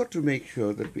we've got to make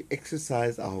sure that we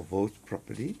exercise our votes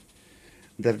properly,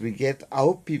 that we get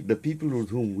the people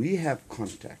with whom we have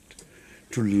contact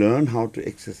to learn how to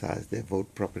exercise their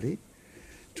vote properly,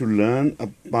 to learn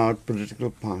about political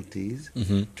parties,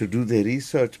 to do their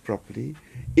research properly.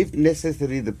 If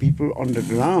necessary, the people on the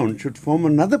ground should form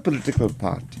another political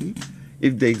party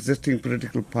if the existing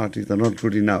political parties are not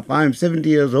good enough. I'm 70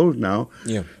 years old now,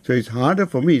 so it's harder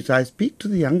for me. So I speak to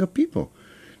the younger people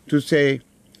to say,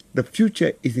 the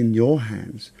future is in your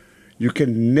hands. You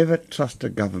can never trust a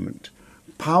government.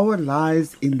 Power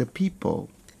lies in the people.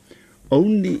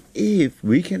 Only if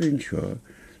we can ensure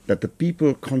that the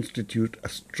people constitute a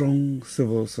strong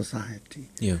civil society.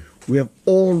 We have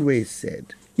always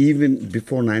said, even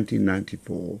before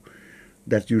 1994,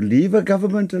 that you leave a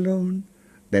government alone,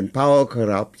 then power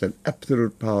corrupts, and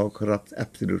absolute power corrupts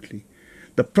absolutely.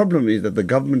 The problem is that the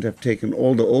government have taken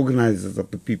all the organizers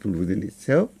of the people within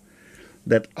itself,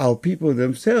 that our people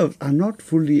themselves are not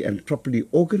fully and properly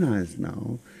organized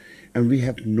now, and we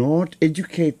have not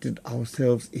educated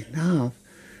ourselves enough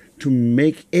to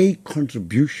make a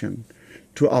contribution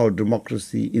to our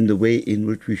democracy in the way in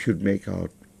which we should make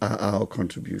our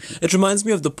contribution. It reminds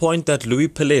me of the point that Louis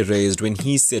Pillay raised when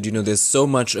he said, there's so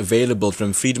much available,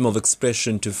 from freedom of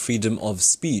expression to freedom of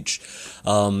speech.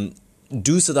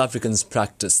 Do South Africans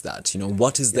practice that?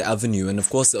 What is the avenue? And of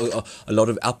course, a lot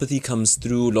of apathy comes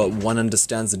through. One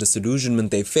understands the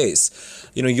disillusionment they face.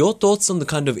 Your thoughts on the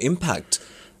kind of impact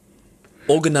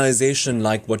organization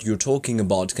like what you're talking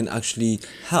about can actually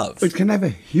have? It can have a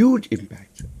huge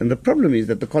impact. And the problem is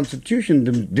that the Constitution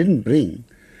didn't bring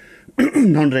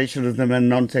non-racialism and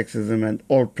non-sexism and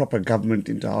all proper government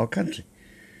into our country.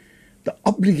 The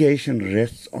obligation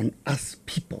rests on us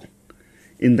people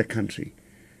in the country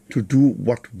to do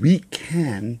what we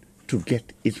can to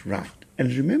get it right.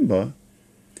 And remember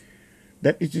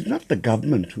that it is not the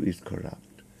government who is corrupt.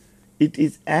 It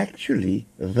is actually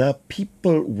the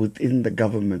people within the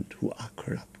government who are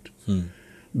corrupt.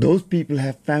 Those people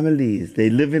have families. They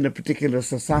live in a particular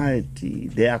society.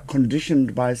 They are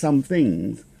conditioned by some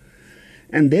things.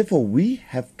 And therefore, we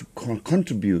have to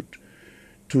contribute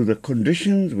to the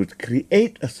conditions which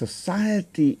create a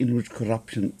society in which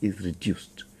corruption is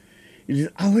reduced. It is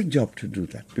our job to do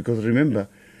that, because remember,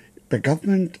 the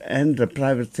government and the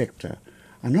private sector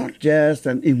are not just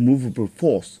an immovable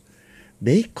force.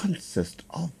 they consist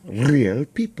of real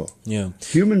people. Yeah.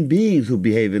 Human beings who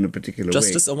behave in a particular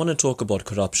Justice, way. I want to talk about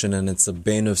corruption, and it's a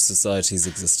bane of society's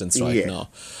existence right Yes. now.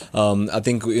 I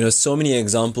think, so many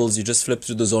examples. You just flip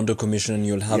through the Zondo Commission and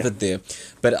you'll have it there.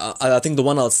 But I think the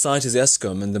one I'll cite is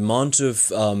ESCOM, and the amount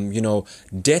of,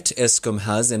 debt ESCOM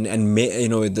has, and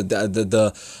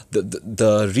the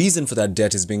reason for that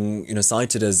debt is being,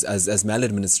 cited as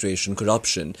maladministration,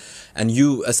 corruption. And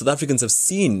you, as South Africans, have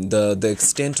seen the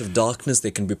extent of darkness they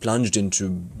can be plunged into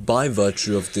by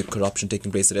virtue of the corruption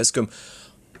taking place at ESCOM.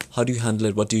 How do you handle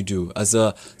it? What do you do as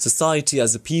a society,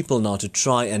 as a people now, to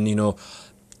try and,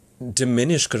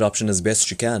 diminish corruption as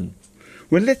best you can?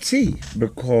 Well, let's see,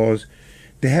 because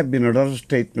there have been a lot of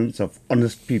statements of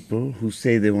honest people who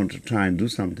say they want to try and do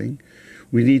something.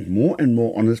 We need more and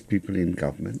more honest people in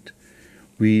government.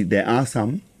 There are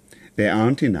some, there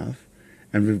aren't enough,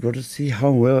 and we've got to see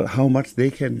how much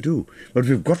they can do. But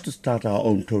we've got to start our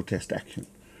own protest action.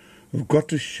 We've got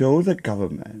to show the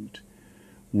government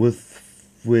with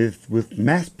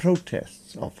mass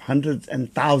protests of hundreds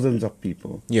and thousands of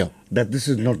people that this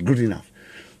is not good enough.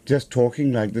 Just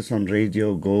talking like this on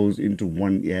radio goes into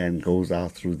one ear and goes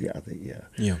out through the other ear.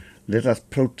 Yeah. Let us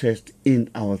protest in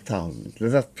our thousands.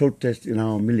 Let us protest in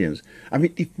our millions. I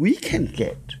mean, if we can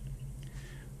get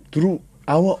through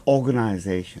our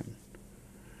organization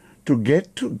to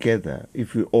get together,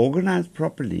 if we organize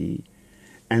properly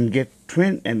and get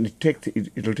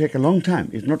it'll take a long time.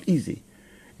 It's not easy.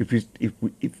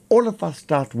 If all of us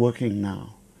start working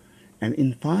now, and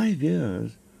in 5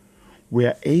 years we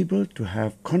are able to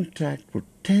have contact with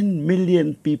 10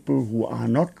 million people who are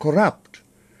not corrupt,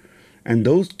 and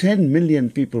those 10 million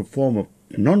people form a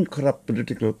non-corrupt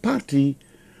political party,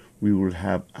 we will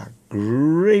have a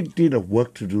great deal of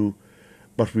work to do,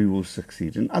 but we will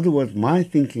succeed. In other words, my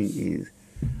thinking is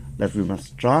that we must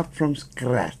start from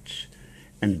scratch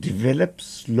and develop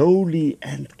slowly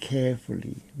and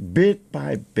carefully, bit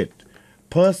by bit,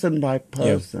 person by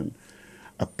person,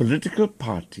 a political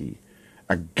party,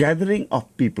 a gathering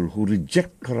of people who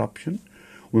reject corruption.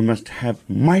 We must have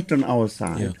might on our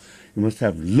side. We must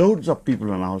have loads of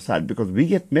people on our side, because we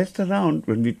get messed around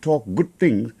when we talk good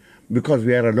things because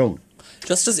we are alone.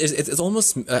 Justice, it's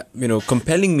almost,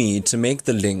 compelling me to make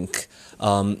the link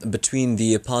between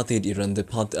the apartheid era and the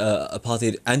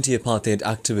anti-apartheid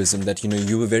activism that,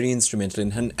 you were very instrumental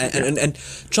in, and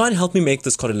try and help me make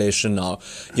this correlation now.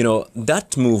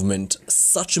 That movement,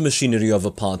 such a machinery of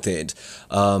apartheid,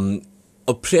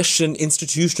 oppression,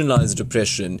 institutionalized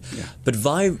oppression, but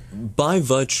by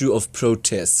virtue of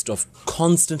protest, of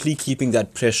constantly keeping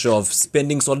that pressure, of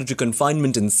spending solitary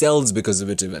confinement in cells because of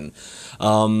it even,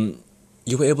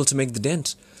 you were able to make the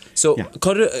dent. So,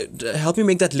 help me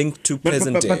make that link to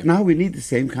present day. But now we need the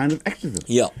same kind of activism.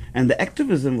 Yeah. And the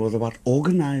activism was about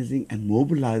organizing and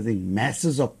mobilizing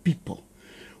masses of people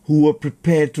who were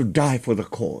prepared to die for the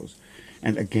cause.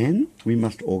 And again, we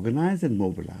must organize and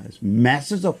mobilize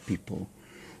masses of people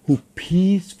who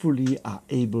peacefully are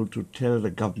able to tell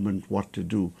the government what to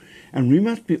do. And we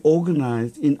must be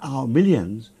organized in our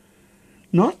millions,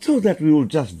 not so that we will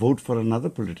just vote for another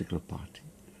political party.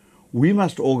 We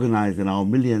must organize in our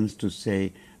millions to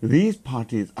say, these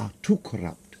parties are too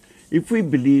corrupt. If we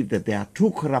believe that they are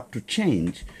too corrupt to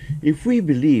change, if we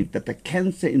believe that the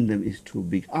cancer in them is too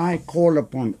big, I call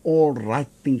upon all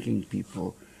right-thinking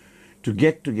people to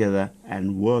get together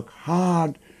and work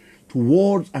hard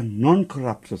towards a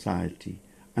non-corrupt society,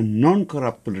 a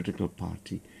non-corrupt political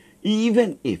party.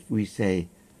 Even if we say,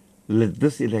 let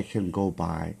this election go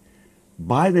by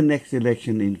the next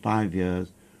election in 5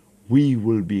 years, we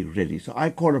will be ready. So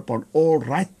I call upon all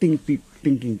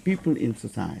right-thinking people in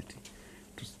society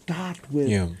to start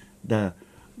with the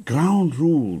ground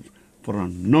rules for a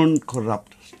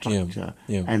non-corrupt structure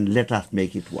and let us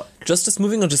make it work. Just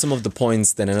moving on to some of the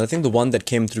points then, and I think the one that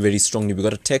came through very strongly, we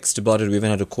got a text about it, we even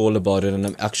had a call about it, and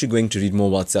I'm actually going to read more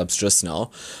WhatsApps just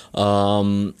now.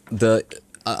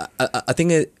 I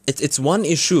think it's one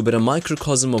issue, but a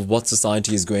microcosm of what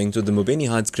society is going through, the Mobeni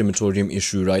Heights crematorium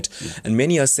issue, right? And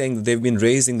many are saying that they've been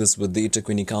raising this with the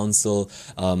eThekwini Council.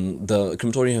 The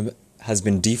crematorium has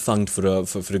been defunct for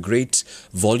a great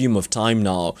volume of time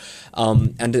now,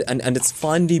 and it's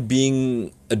finally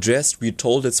being addressed. We're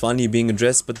told it's finally being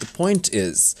addressed, but the point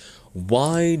is,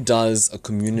 why does a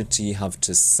community have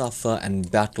to suffer and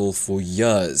battle for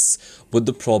years with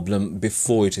the problem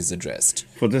before it is addressed?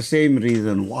 For the same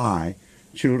reason why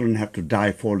children have to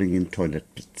die falling in toilet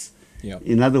pits. Yeah.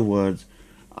 In other words,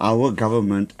 our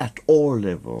government at all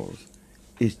levels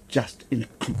is just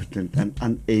incompetent and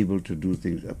unable to do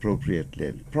things appropriately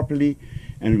and properly,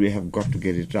 and we have got to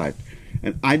get it right.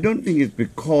 And I don't think it's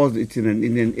because it's in an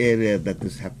Indian area that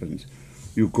this happens.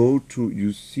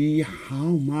 you see how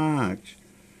much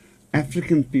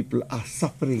African people are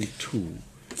suffering too.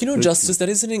 Justice, that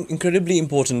is an incredibly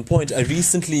important point. I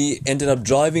recently ended up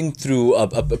driving through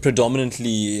a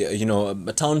predominantly,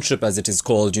 a township, as it is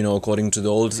called, according to the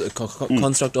old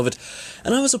construct of it.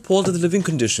 And I was appalled at the living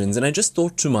conditions. And I just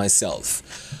thought to myself,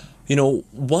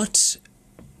 what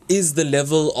is the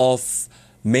level of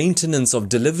maintenance of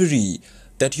delivery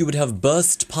that you would have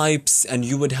burst pipes and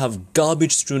you would have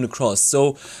garbage strewn across?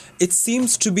 So it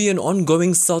seems to be an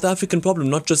ongoing South African problem,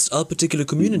 not just a particular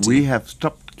community. We have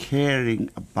stopped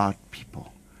caring about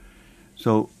people.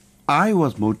 So I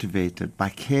was motivated by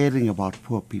caring about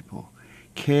poor people,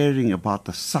 caring about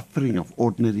the suffering of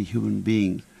ordinary human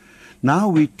beings. Now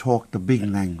we talk the big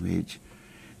language,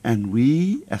 and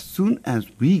as soon as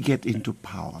we get into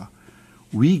power,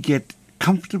 we get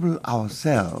comfortable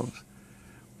ourselves,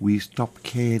 we stop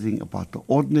caring about the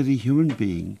ordinary human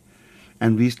being,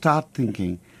 and we start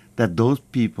thinking that those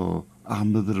people are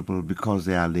miserable because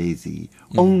they are lazy,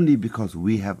 only because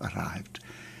we have arrived.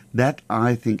 That,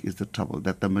 I think, is the trouble,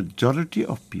 that the majority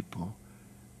of people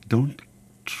don't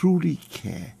truly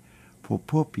care for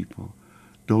poor people,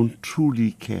 don't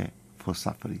truly care for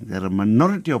suffering. There are a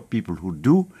minority of people who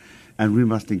do, and we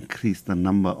must increase the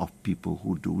number of people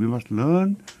who do. We must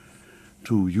learn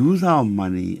to use our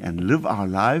money and live our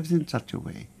lives in such a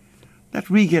way that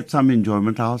we get some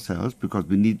enjoyment ourselves, because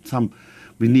we need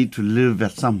to live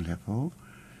at some level.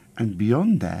 And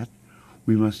beyond that,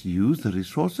 we must use the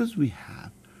resources we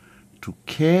have to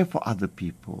care for other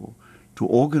people, to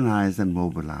organize and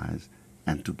mobilize,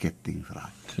 and to get things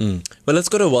right. Well, let's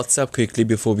go to WhatsApp quickly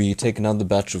before we take another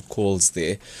batch of calls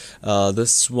there.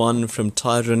 This one from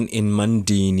Tyron in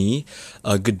Mandini.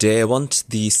 Good day. I want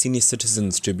the senior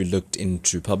citizens to be looked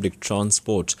into. Public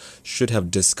transport should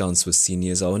have discounts for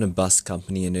seniors. I own a bus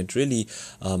company, and it really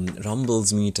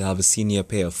rumbles me to have a senior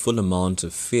pay a full amount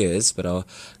of fares, but I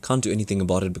can't do anything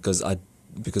about it because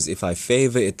if I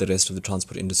favour it, the rest of the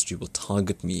transport industry will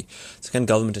target me. So can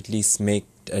government at least make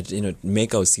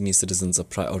our senior citizens a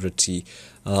priority?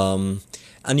 And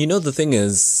the thing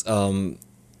is,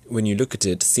 when you look at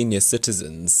it, senior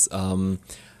citizens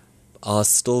are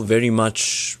still very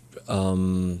much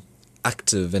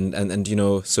active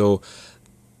and so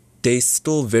they're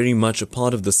still very much a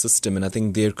part of the system, and I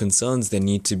think their concerns, they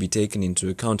need to be taken into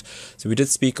account. So we did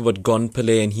speak about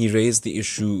Gonpale, and he raised the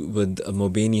issue with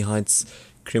Mobeni Heights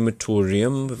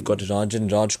Crematorium. We've got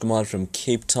Rajan Rajkumar from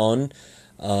Cape Town.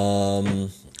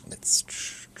 Let's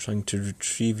trying to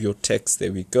retrieve your text.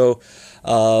 There we go.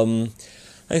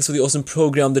 Thanks for the awesome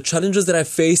program. The challenges that I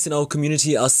face in our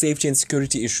community are safety and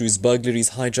security issues, burglaries,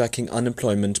 hijacking,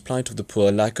 unemployment, plight of the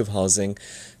poor, lack of housing,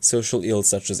 social ills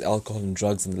such as alcohol and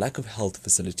drugs, and lack of health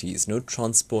facilities, no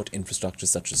transport infrastructure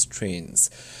such as trains.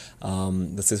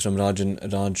 This is from Rajan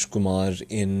Rajkumar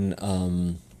in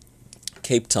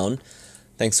Cape Town.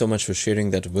 Thanks so much for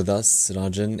sharing that with us,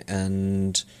 Rajan.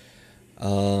 And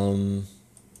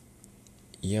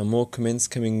more comments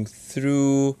coming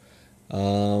through.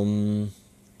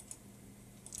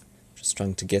 Just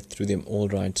trying to get through them all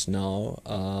right now.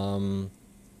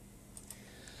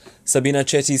 Sabina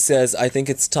Chetty says, I think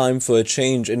it's time for a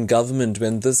change in government.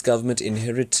 When this government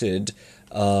inherited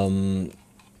the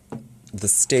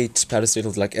state,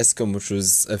 parastatals like Eskom, which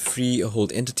was a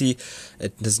freehold entity,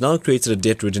 it has now created a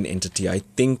debt-ridden entity. I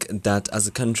think that as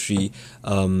a country,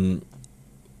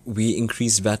 we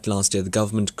increased VAT last year. The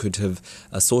government could have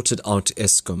sorted out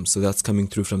Eskom. So that's coming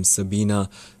through from Sabina.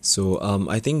 So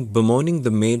I think bemoaning the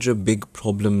major big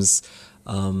problems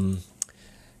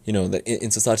that in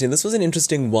society. And this was an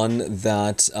interesting one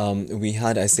that we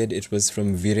had. I said it was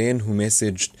from Viren, who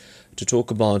messaged to talk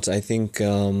about, I think,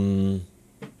 there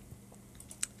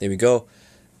we go.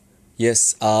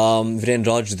 Yes, Viren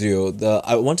Rajdrio,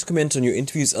 I want to comment on your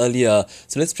interviews earlier.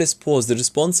 So let's press pause. The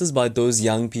responses by those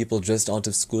young people just out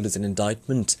of school is an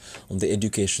indictment on the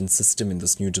education system in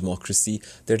this new democracy.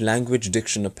 Their language,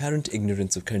 diction, apparent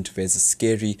ignorance of current affairs is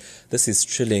scary. This is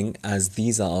chilling, as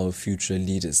these are our future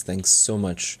leaders. Thanks so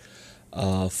much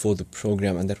for the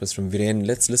program. And that was from Viren.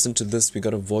 Let's listen to this. We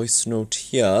got a voice note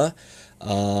here.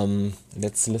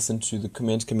 Let's listen to the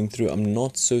comment coming through. I'm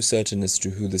not so certain as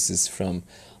to who this is from.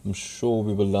 I'm sure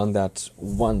we will learn that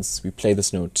once we play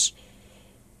this note.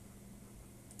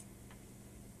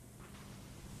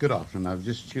 Good afternoon. I've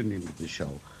just tuned into the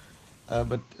show.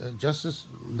 Justice,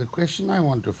 the question I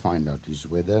want to find out is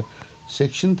whether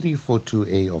Section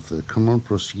 342A of the Criminal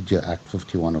Procedure Act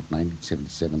 51 of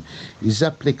 1977 is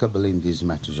applicable in these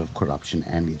matters of corruption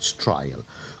and its trial.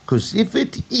 Because if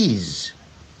it is,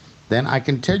 then I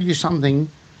can tell you something.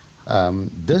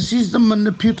 This is the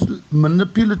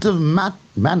manipulative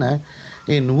manner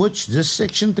in which this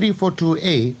Section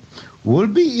 342A will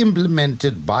be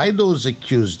implemented by those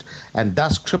accused and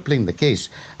thus crippling the case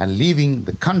and leaving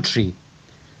the country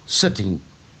sitting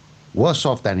worse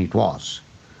off than it was.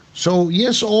 So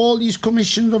yes, all these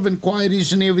commissions of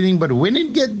inquiries and everything, but when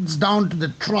it gets down to the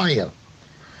trial,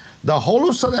 the whole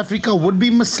of South Africa would be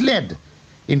misled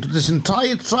into this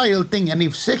entire trial thing. And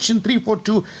if Section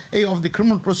 342A of the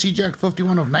Criminal Procedure Act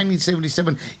 51 of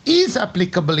 1977 is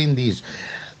applicable in these,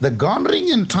 the garnering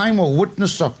in time of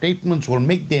witness of statements will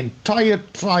make the entire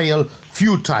trial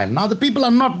futile. Now, the people are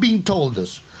not being told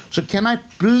this. So can I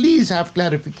please have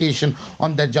clarification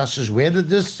on that, Justice, whether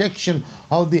this section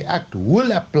of the Act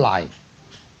will apply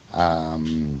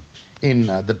in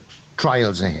the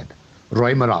trials ahead?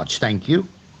 Roy Maraj, thank you.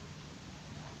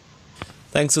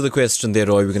 Thanks for the question there,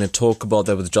 Roy. We're going to talk about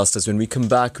that with Justice. When we come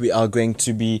back, we are going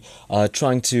to be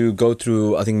trying to go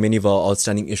through, I think, many of our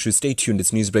outstanding issues. Stay tuned.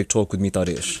 It's Newsbreak Talk with me,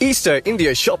 Taresh. Easter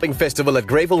India Shopping Festival at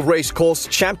Greyville Racecourse,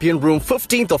 Champion Room,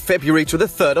 15th of February to the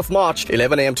 3rd of March,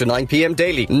 11 a.m. to 9 p.m.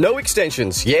 daily. No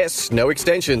extensions. Yes, no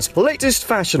extensions. Latest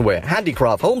fashion wear,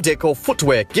 handicraft, home decor,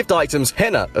 footwear, gift items,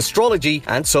 henna, astrology,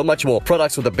 and so much more.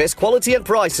 Products with the best quality and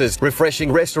prices.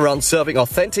 Refreshing restaurants serving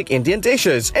authentic Indian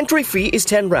dishes. Entry fee is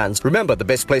 10 rands. Remember, the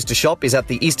best place to shop is at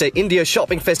the Easter India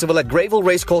Shopping Festival at Greyville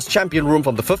Racecourse Champion Room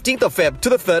from the 15th of Feb to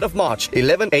the 3rd of March,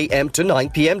 11 a.m. to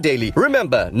 9 p.m. daily.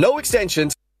 Remember, no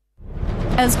extensions.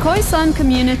 As Khoisan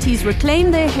communities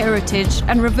reclaim their heritage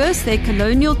and reverse their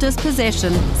colonial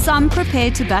dispossession, some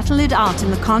prepare to battle it out in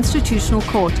the Constitutional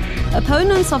Court.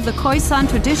 Opponents of the Khoisan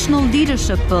Traditional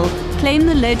Leadership Bill claim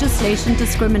the legislation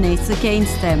discriminates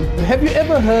against them. Have you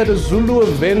ever heard a Zulu, a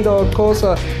Venda or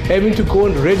Xhosa having to go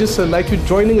and register like you're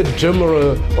joining a gym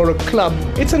or a club?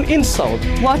 It's an insult.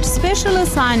 Watch Special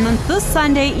Assignment this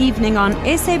Sunday evening on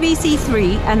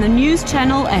SABC3 and the News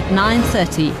Channel at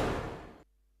 9:30.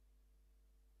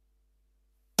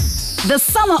 The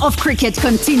summer of cricket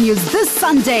continues this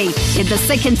Sunday in the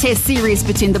second test series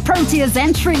between the Proteas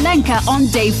and Sri Lanka on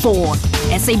day 4.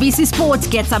 SABC Sport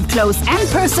gets up close and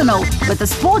personal with the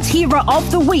Sport Hero of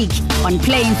the Week on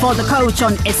Playing for the Coach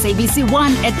on SABC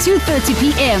 1 at 2:30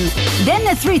 p.m. Then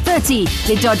at 3:30,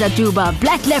 the Doda Duba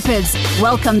Black Leopards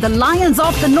welcome the Lions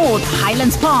of the North,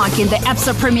 Highlands Park in the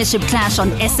ABSA Premiership Clash on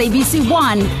SABC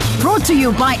 1. Brought to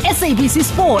you by SABC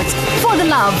Sport for the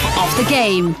love of the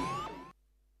game.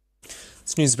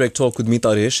 It's Newsbreak Talk with me,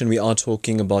 Taresh, and we are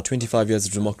talking about 25 years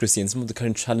of democracy and some of the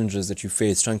current challenges that you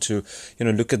face, trying to,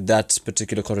 look at that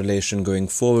particular correlation going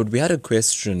forward. We had a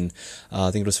question,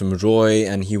 I think it was from Roy,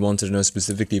 and he wanted to know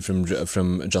specifically from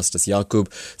Justice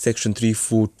Yacoob, Section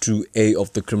 342A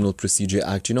of the Criminal Procedure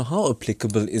Act. How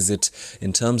applicable is it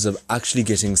in terms of actually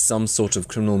getting some sort of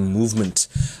criminal movement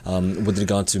with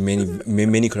regard to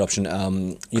many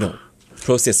corruption,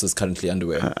 process was currently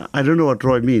underway? I don't know what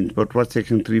Roy means, but what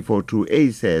Section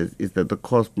 342A says is that the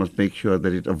court must make sure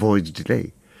that it avoids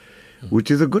delay, which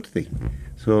is a good thing.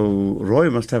 So Roy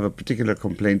must have a particular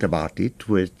complaint about it,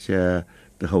 which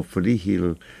hopefully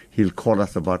he'll call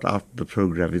us about after the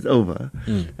program is over,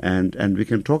 and we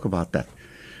can talk about that.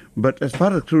 But as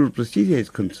far as criminal procedure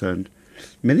is concerned,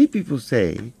 many people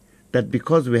say that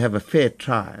because we have a fair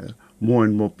trial, more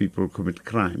and more people commit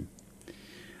crime.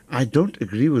 I don't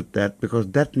agree with that,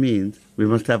 because that means we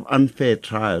must have unfair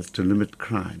trials to limit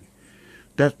crime.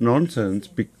 That's nonsense,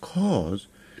 because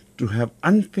to have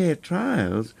unfair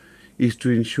trials is to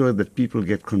ensure that people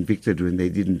get convicted when they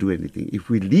didn't do anything. If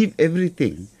we leave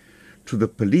everything to the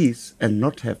police and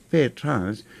not have fair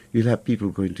trials, you'll have people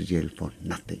going to jail for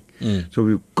nothing. So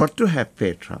we've got to have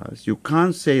fair trials. You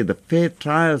can't say the fair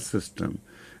trial system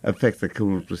affects the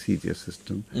criminal procedure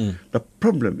system. The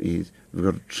problem is we've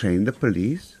got to train the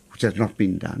police, which has not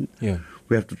been done.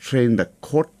 We have to train the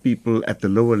court people at the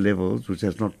lower levels, which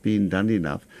has not been done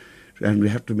enough. And we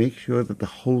have to make sure that the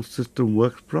whole system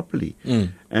works properly.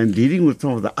 And dealing with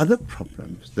some of the other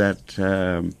problems that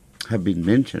have been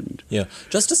mentioned.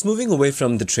 Justice, moving away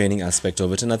from the training aspect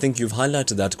of it, and I think you've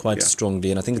highlighted that quite strongly,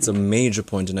 and I think it's a major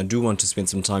point, and I do want to spend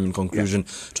some time in conclusion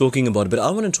talking about it. But I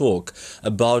want to talk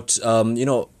about,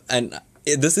 and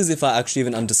this is if I actually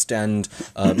even understand,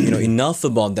 enough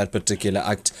about that particular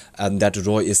act that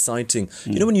Roy is citing.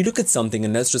 When you look at something,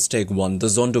 and let's just take one, the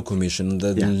Zondo Commission,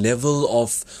 the level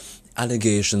of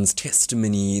allegations,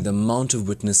 testimony, the amount of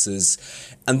witnesses,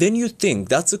 and then you think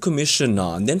that's a commission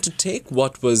now, and then to take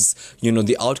what was,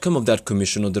 the outcome of that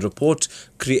commission or the report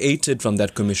created from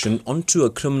that commission onto a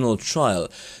criminal trial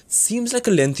seems like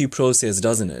a lengthy process,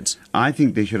 doesn't it? I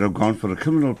think they should have gone for a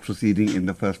criminal proceeding in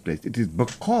the first place. It is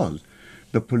because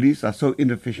the police are so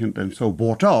inefficient and so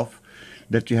bought off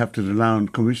that you have to rely on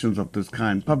commissions of this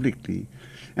kind publicly.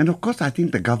 And of course, I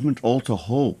think the government also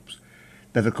hopes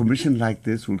that a commission like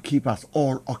this will keep us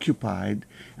all occupied,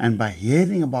 and by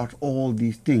hearing about all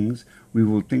these things, we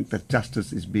will think that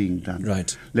justice is being done.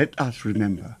 Right. Let us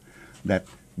remember that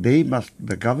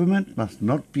the government must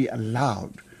not be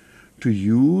allowed to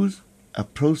use a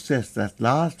process that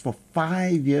lasts for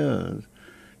 5 years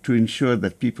to ensure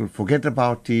that people forget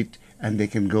about it and they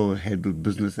can go ahead with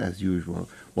business as usual.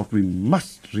 What we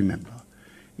must remember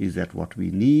is that what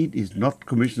we need is not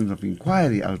commissions of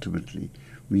inquiry ultimately.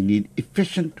 We need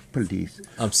efficient police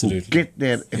Absolutely. who get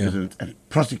their evidence and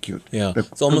prosecute. Yeah. The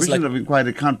It's almost commission like of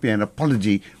inquiry can't be an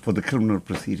apology for the criminal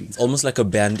proceedings. It's almost like a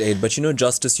band-aid. But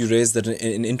Justice, you raised that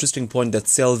an interesting point that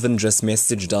Selvin just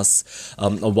messaged us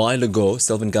a while ago.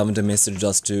 Selvin Governor messaged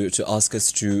us to ask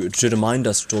us to remind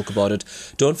us to talk about it.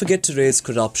 Don't forget to raise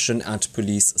corruption at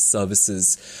police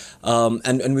services.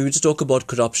 And we just talk about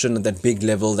corruption at that big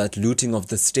level, that looting of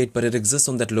the state, but it exists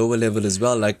on that lower level as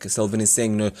well. Like Selvin is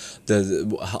saying,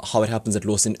 how it happens at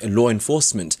law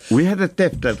enforcement. We had a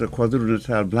theft at the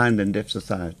KwaZulu-Natal Blind and Deaf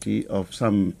Society of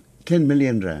some 10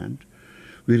 million rand.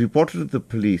 We reported to the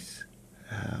police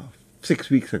 6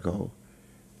 weeks ago,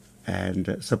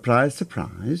 and surprise,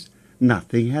 surprise,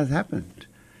 nothing has happened.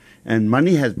 And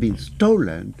money has been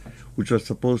stolen, which was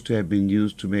supposed to have been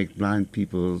used to make blind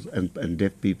people's and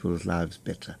deaf people's lives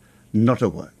better. Not a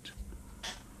word.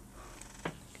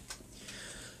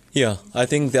 Yeah, I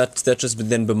think that just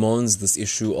then bemoans this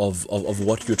issue of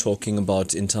what you're talking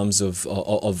about in terms of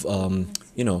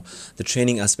the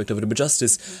training aspect of it. But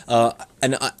Justice,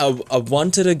 and I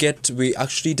wanted to get, we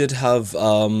actually did have,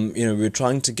 we were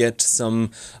trying to get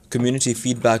some community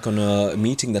feedback on a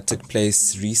meeting that took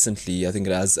place recently, I think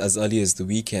as early as the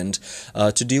weekend,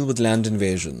 to deal with land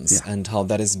invasions and how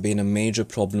that has been a major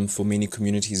problem for many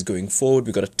communities going forward.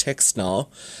 We got a text now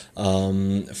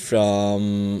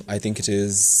from, I think it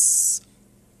is,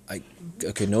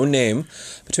 no name,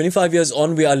 but 25 years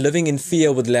on, we are living in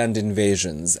fear with land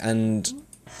invasions. And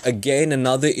again,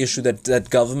 another issue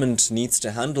that government needs to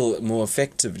handle more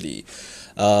effectively.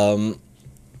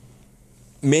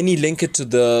 Many link it to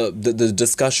the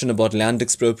discussion about land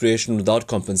expropriation without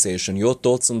compensation. Your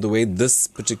thoughts on the way this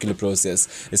particular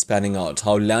process is panning out,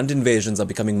 how land invasions are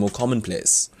becoming more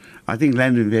commonplace? I think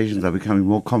land invasions are becoming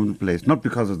more commonplace, not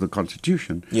because of the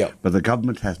Constitution, but the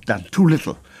government has done too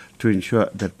little to ensure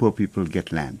that poor people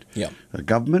get land. The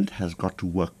government has got to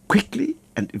work quickly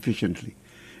and efficiently.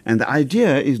 And the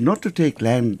idea is not to take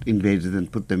land invaders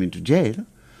and put them into jail,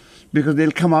 because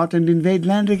they'll come out and invade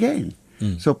land again.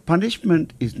 So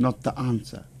punishment is not the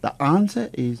answer. The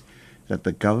answer is that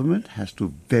the government has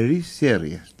to very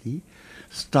seriously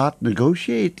start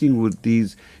negotiating with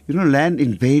these, land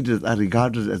invaders are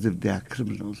regarded as if they are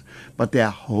criminals, but they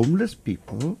are homeless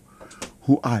people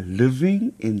who are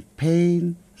living in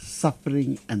pain,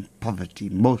 suffering and poverty,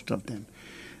 most of them.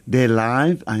 Their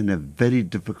lives are in a very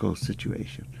difficult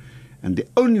situation. And the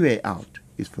only way out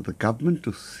is for the government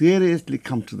to seriously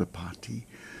come to the party,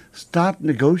 start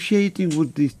negotiating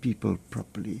with these people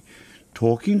properly,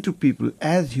 talking to people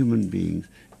as human beings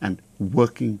and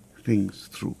working things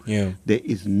through. There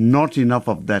is not enough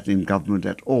of that in government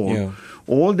at all.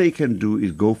 All they can do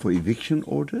is go for eviction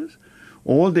orders.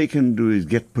 All they can do is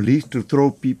get police to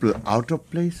throw people out of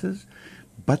places.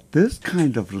 But this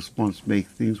kind of response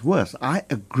makes things worse. I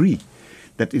agree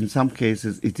that in some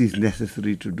cases it is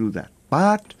necessary to do that.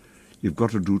 But you've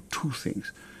got to do two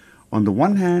things. On the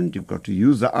one hand, you've got to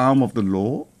use the arm of the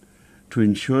law to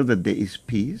ensure that there is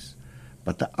peace,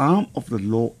 but the arm of the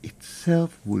law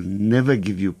itself will never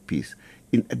give you peace.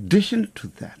 In addition to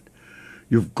that,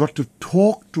 you've got to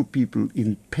talk to people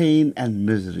in pain and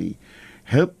misery,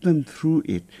 help them through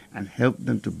it, and help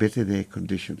them to better their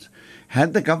conditions.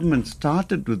 Had the government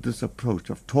started with this approach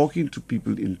of talking to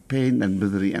people in pain and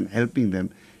misery and helping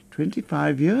them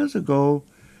 25 years ago,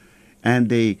 and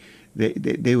they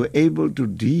were able to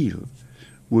deal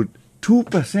with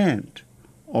 2%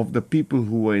 of the people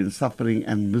who were in suffering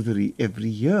and misery every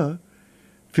year,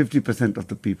 50% of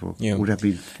the people would have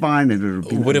been fine, and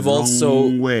it would have also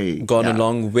gone a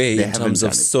long way in terms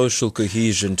of social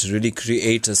cohesion to really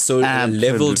create a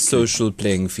leveled social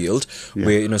playing field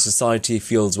where society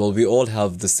feels, well, we all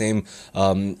have the same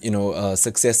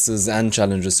successes and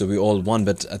challenges, so we all won.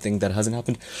 But I think that hasn't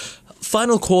happened.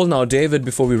 Final call now, David,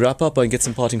 before we wrap up and get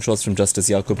some parting shots from Justice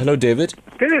Yacoob. Hello, David.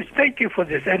 Dennis, thank you for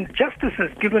this. And Justice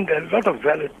has given a lot of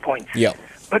valid points. Yeah.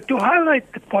 But to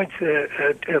highlight the points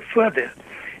further,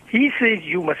 he says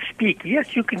you must speak.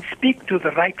 Yes, you can speak to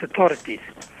the right authorities.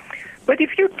 But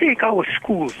if you take our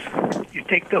schools, you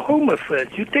take the Home Affairs,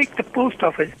 you take the Post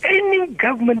Office, any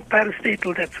government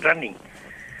parastatal that's running,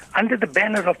 under the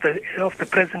banner of the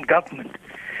present government.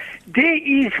 There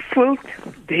is filth,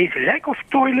 there is lack of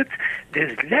toilets,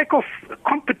 there's lack of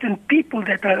competent people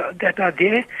that are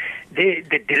there.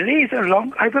 The delays are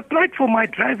long. I've applied for my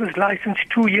driver's license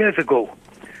 2 years ago.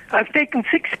 I've taken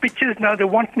 6 pictures. Now they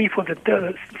want me for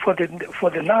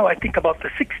the now I think about the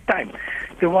 6th time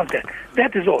they want that.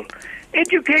 That is all.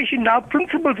 Education now,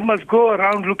 principals must go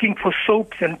around looking for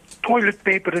soaps and toilet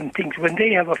paper and things when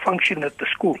they have a function at the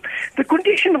school. The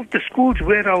condition of the schools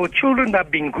where our children are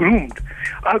being groomed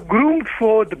are groomed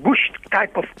for the bush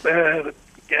type of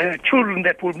children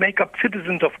that will make up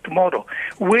citizens of tomorrow.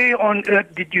 Where on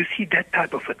earth did you see that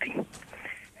type of a thing?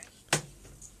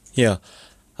 Yeah.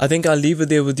 I think I'll leave it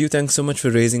there with you. Thanks so much for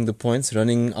raising the points.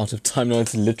 Running out of time now.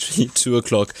 It's literally 2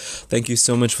 o'clock. Thank you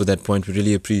so much for that point. We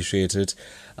really appreciate it.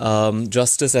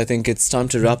 Justice, I think it's time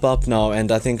to wrap up now.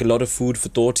 And I think a lot of food for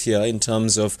thought here in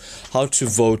terms of how to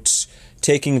vote,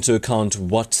 taking into account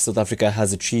what South Africa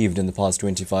has achieved in the past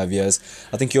 25 years.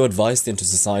 I think your advice then to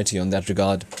society on that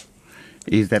regard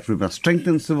is that we must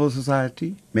strengthen civil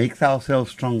society, make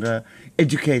ourselves stronger,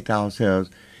 educate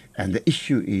ourselves. And the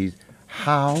issue is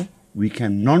how we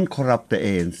can non-corrupt the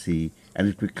ANC, and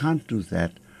if we can't do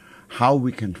that, how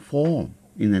we can form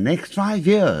in the next 5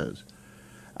 years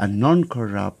a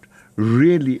non-corrupt,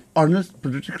 really honest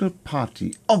political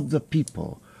party of the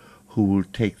people who will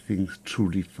take things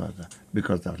truly further.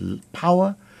 Because the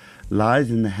power lies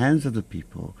in the hands of the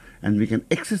people, and we can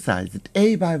exercise it,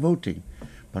 A, by voting,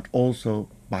 but also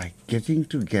by getting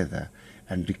together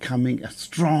and becoming a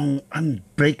strong,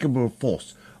 unbreakable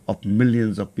force of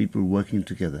millions of people working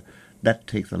together. That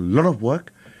takes a lot of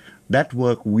work. That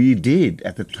work we did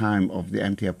at the time of the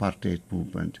anti-apartheid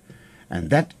movement.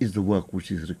 And that is the work which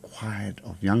is required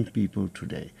of young people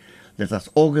today. Let us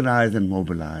organize and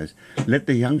mobilize. Let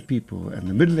the young people and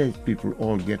the middle-aged people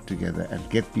all get together and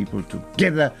get people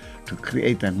together to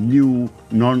create a new,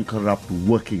 non-corrupt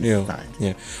working society.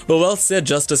 Yeah. Well said,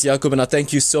 Justice Yacoob, and I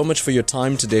thank you so much for your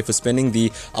time today, for spending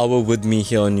the hour with me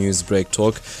here on Newsbreak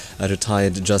Talk.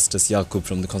 Retired Justice Yacoob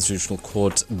from the Constitutional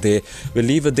Court there. We'll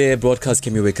leave it there. Broadcast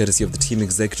came your way courtesy of the team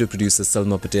executive producers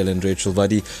Salma Patel and Rachel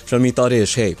Vadi. From me,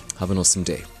 Taresh, hey, have an awesome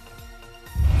day.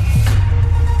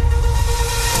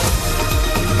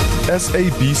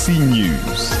 SABC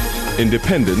News,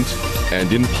 independent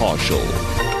and impartial.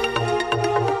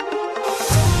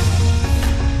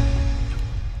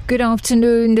 Good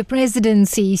afternoon. The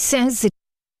presidency says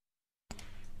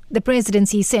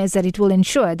that it will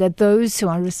ensure that those who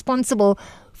are responsible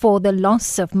for the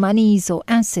loss of monies or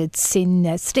assets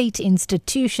in state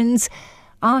institutions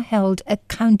are held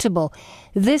accountable.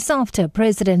 This after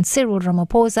President Cyril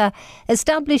Ramaphosa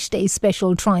established a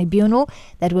special tribunal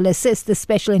that will assist the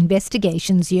Special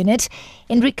Investigations Unit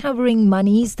in recovering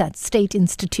monies that state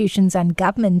institutions and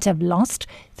government have lost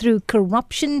through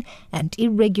corruption and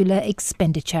irregular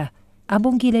expenditure.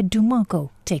 Abongile Dumako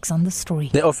takes on the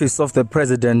story. The Office of the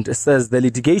President says the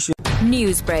litigation...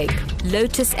 Newsbreak,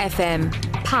 Lotus FM,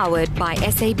 powered by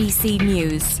SABC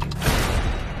News.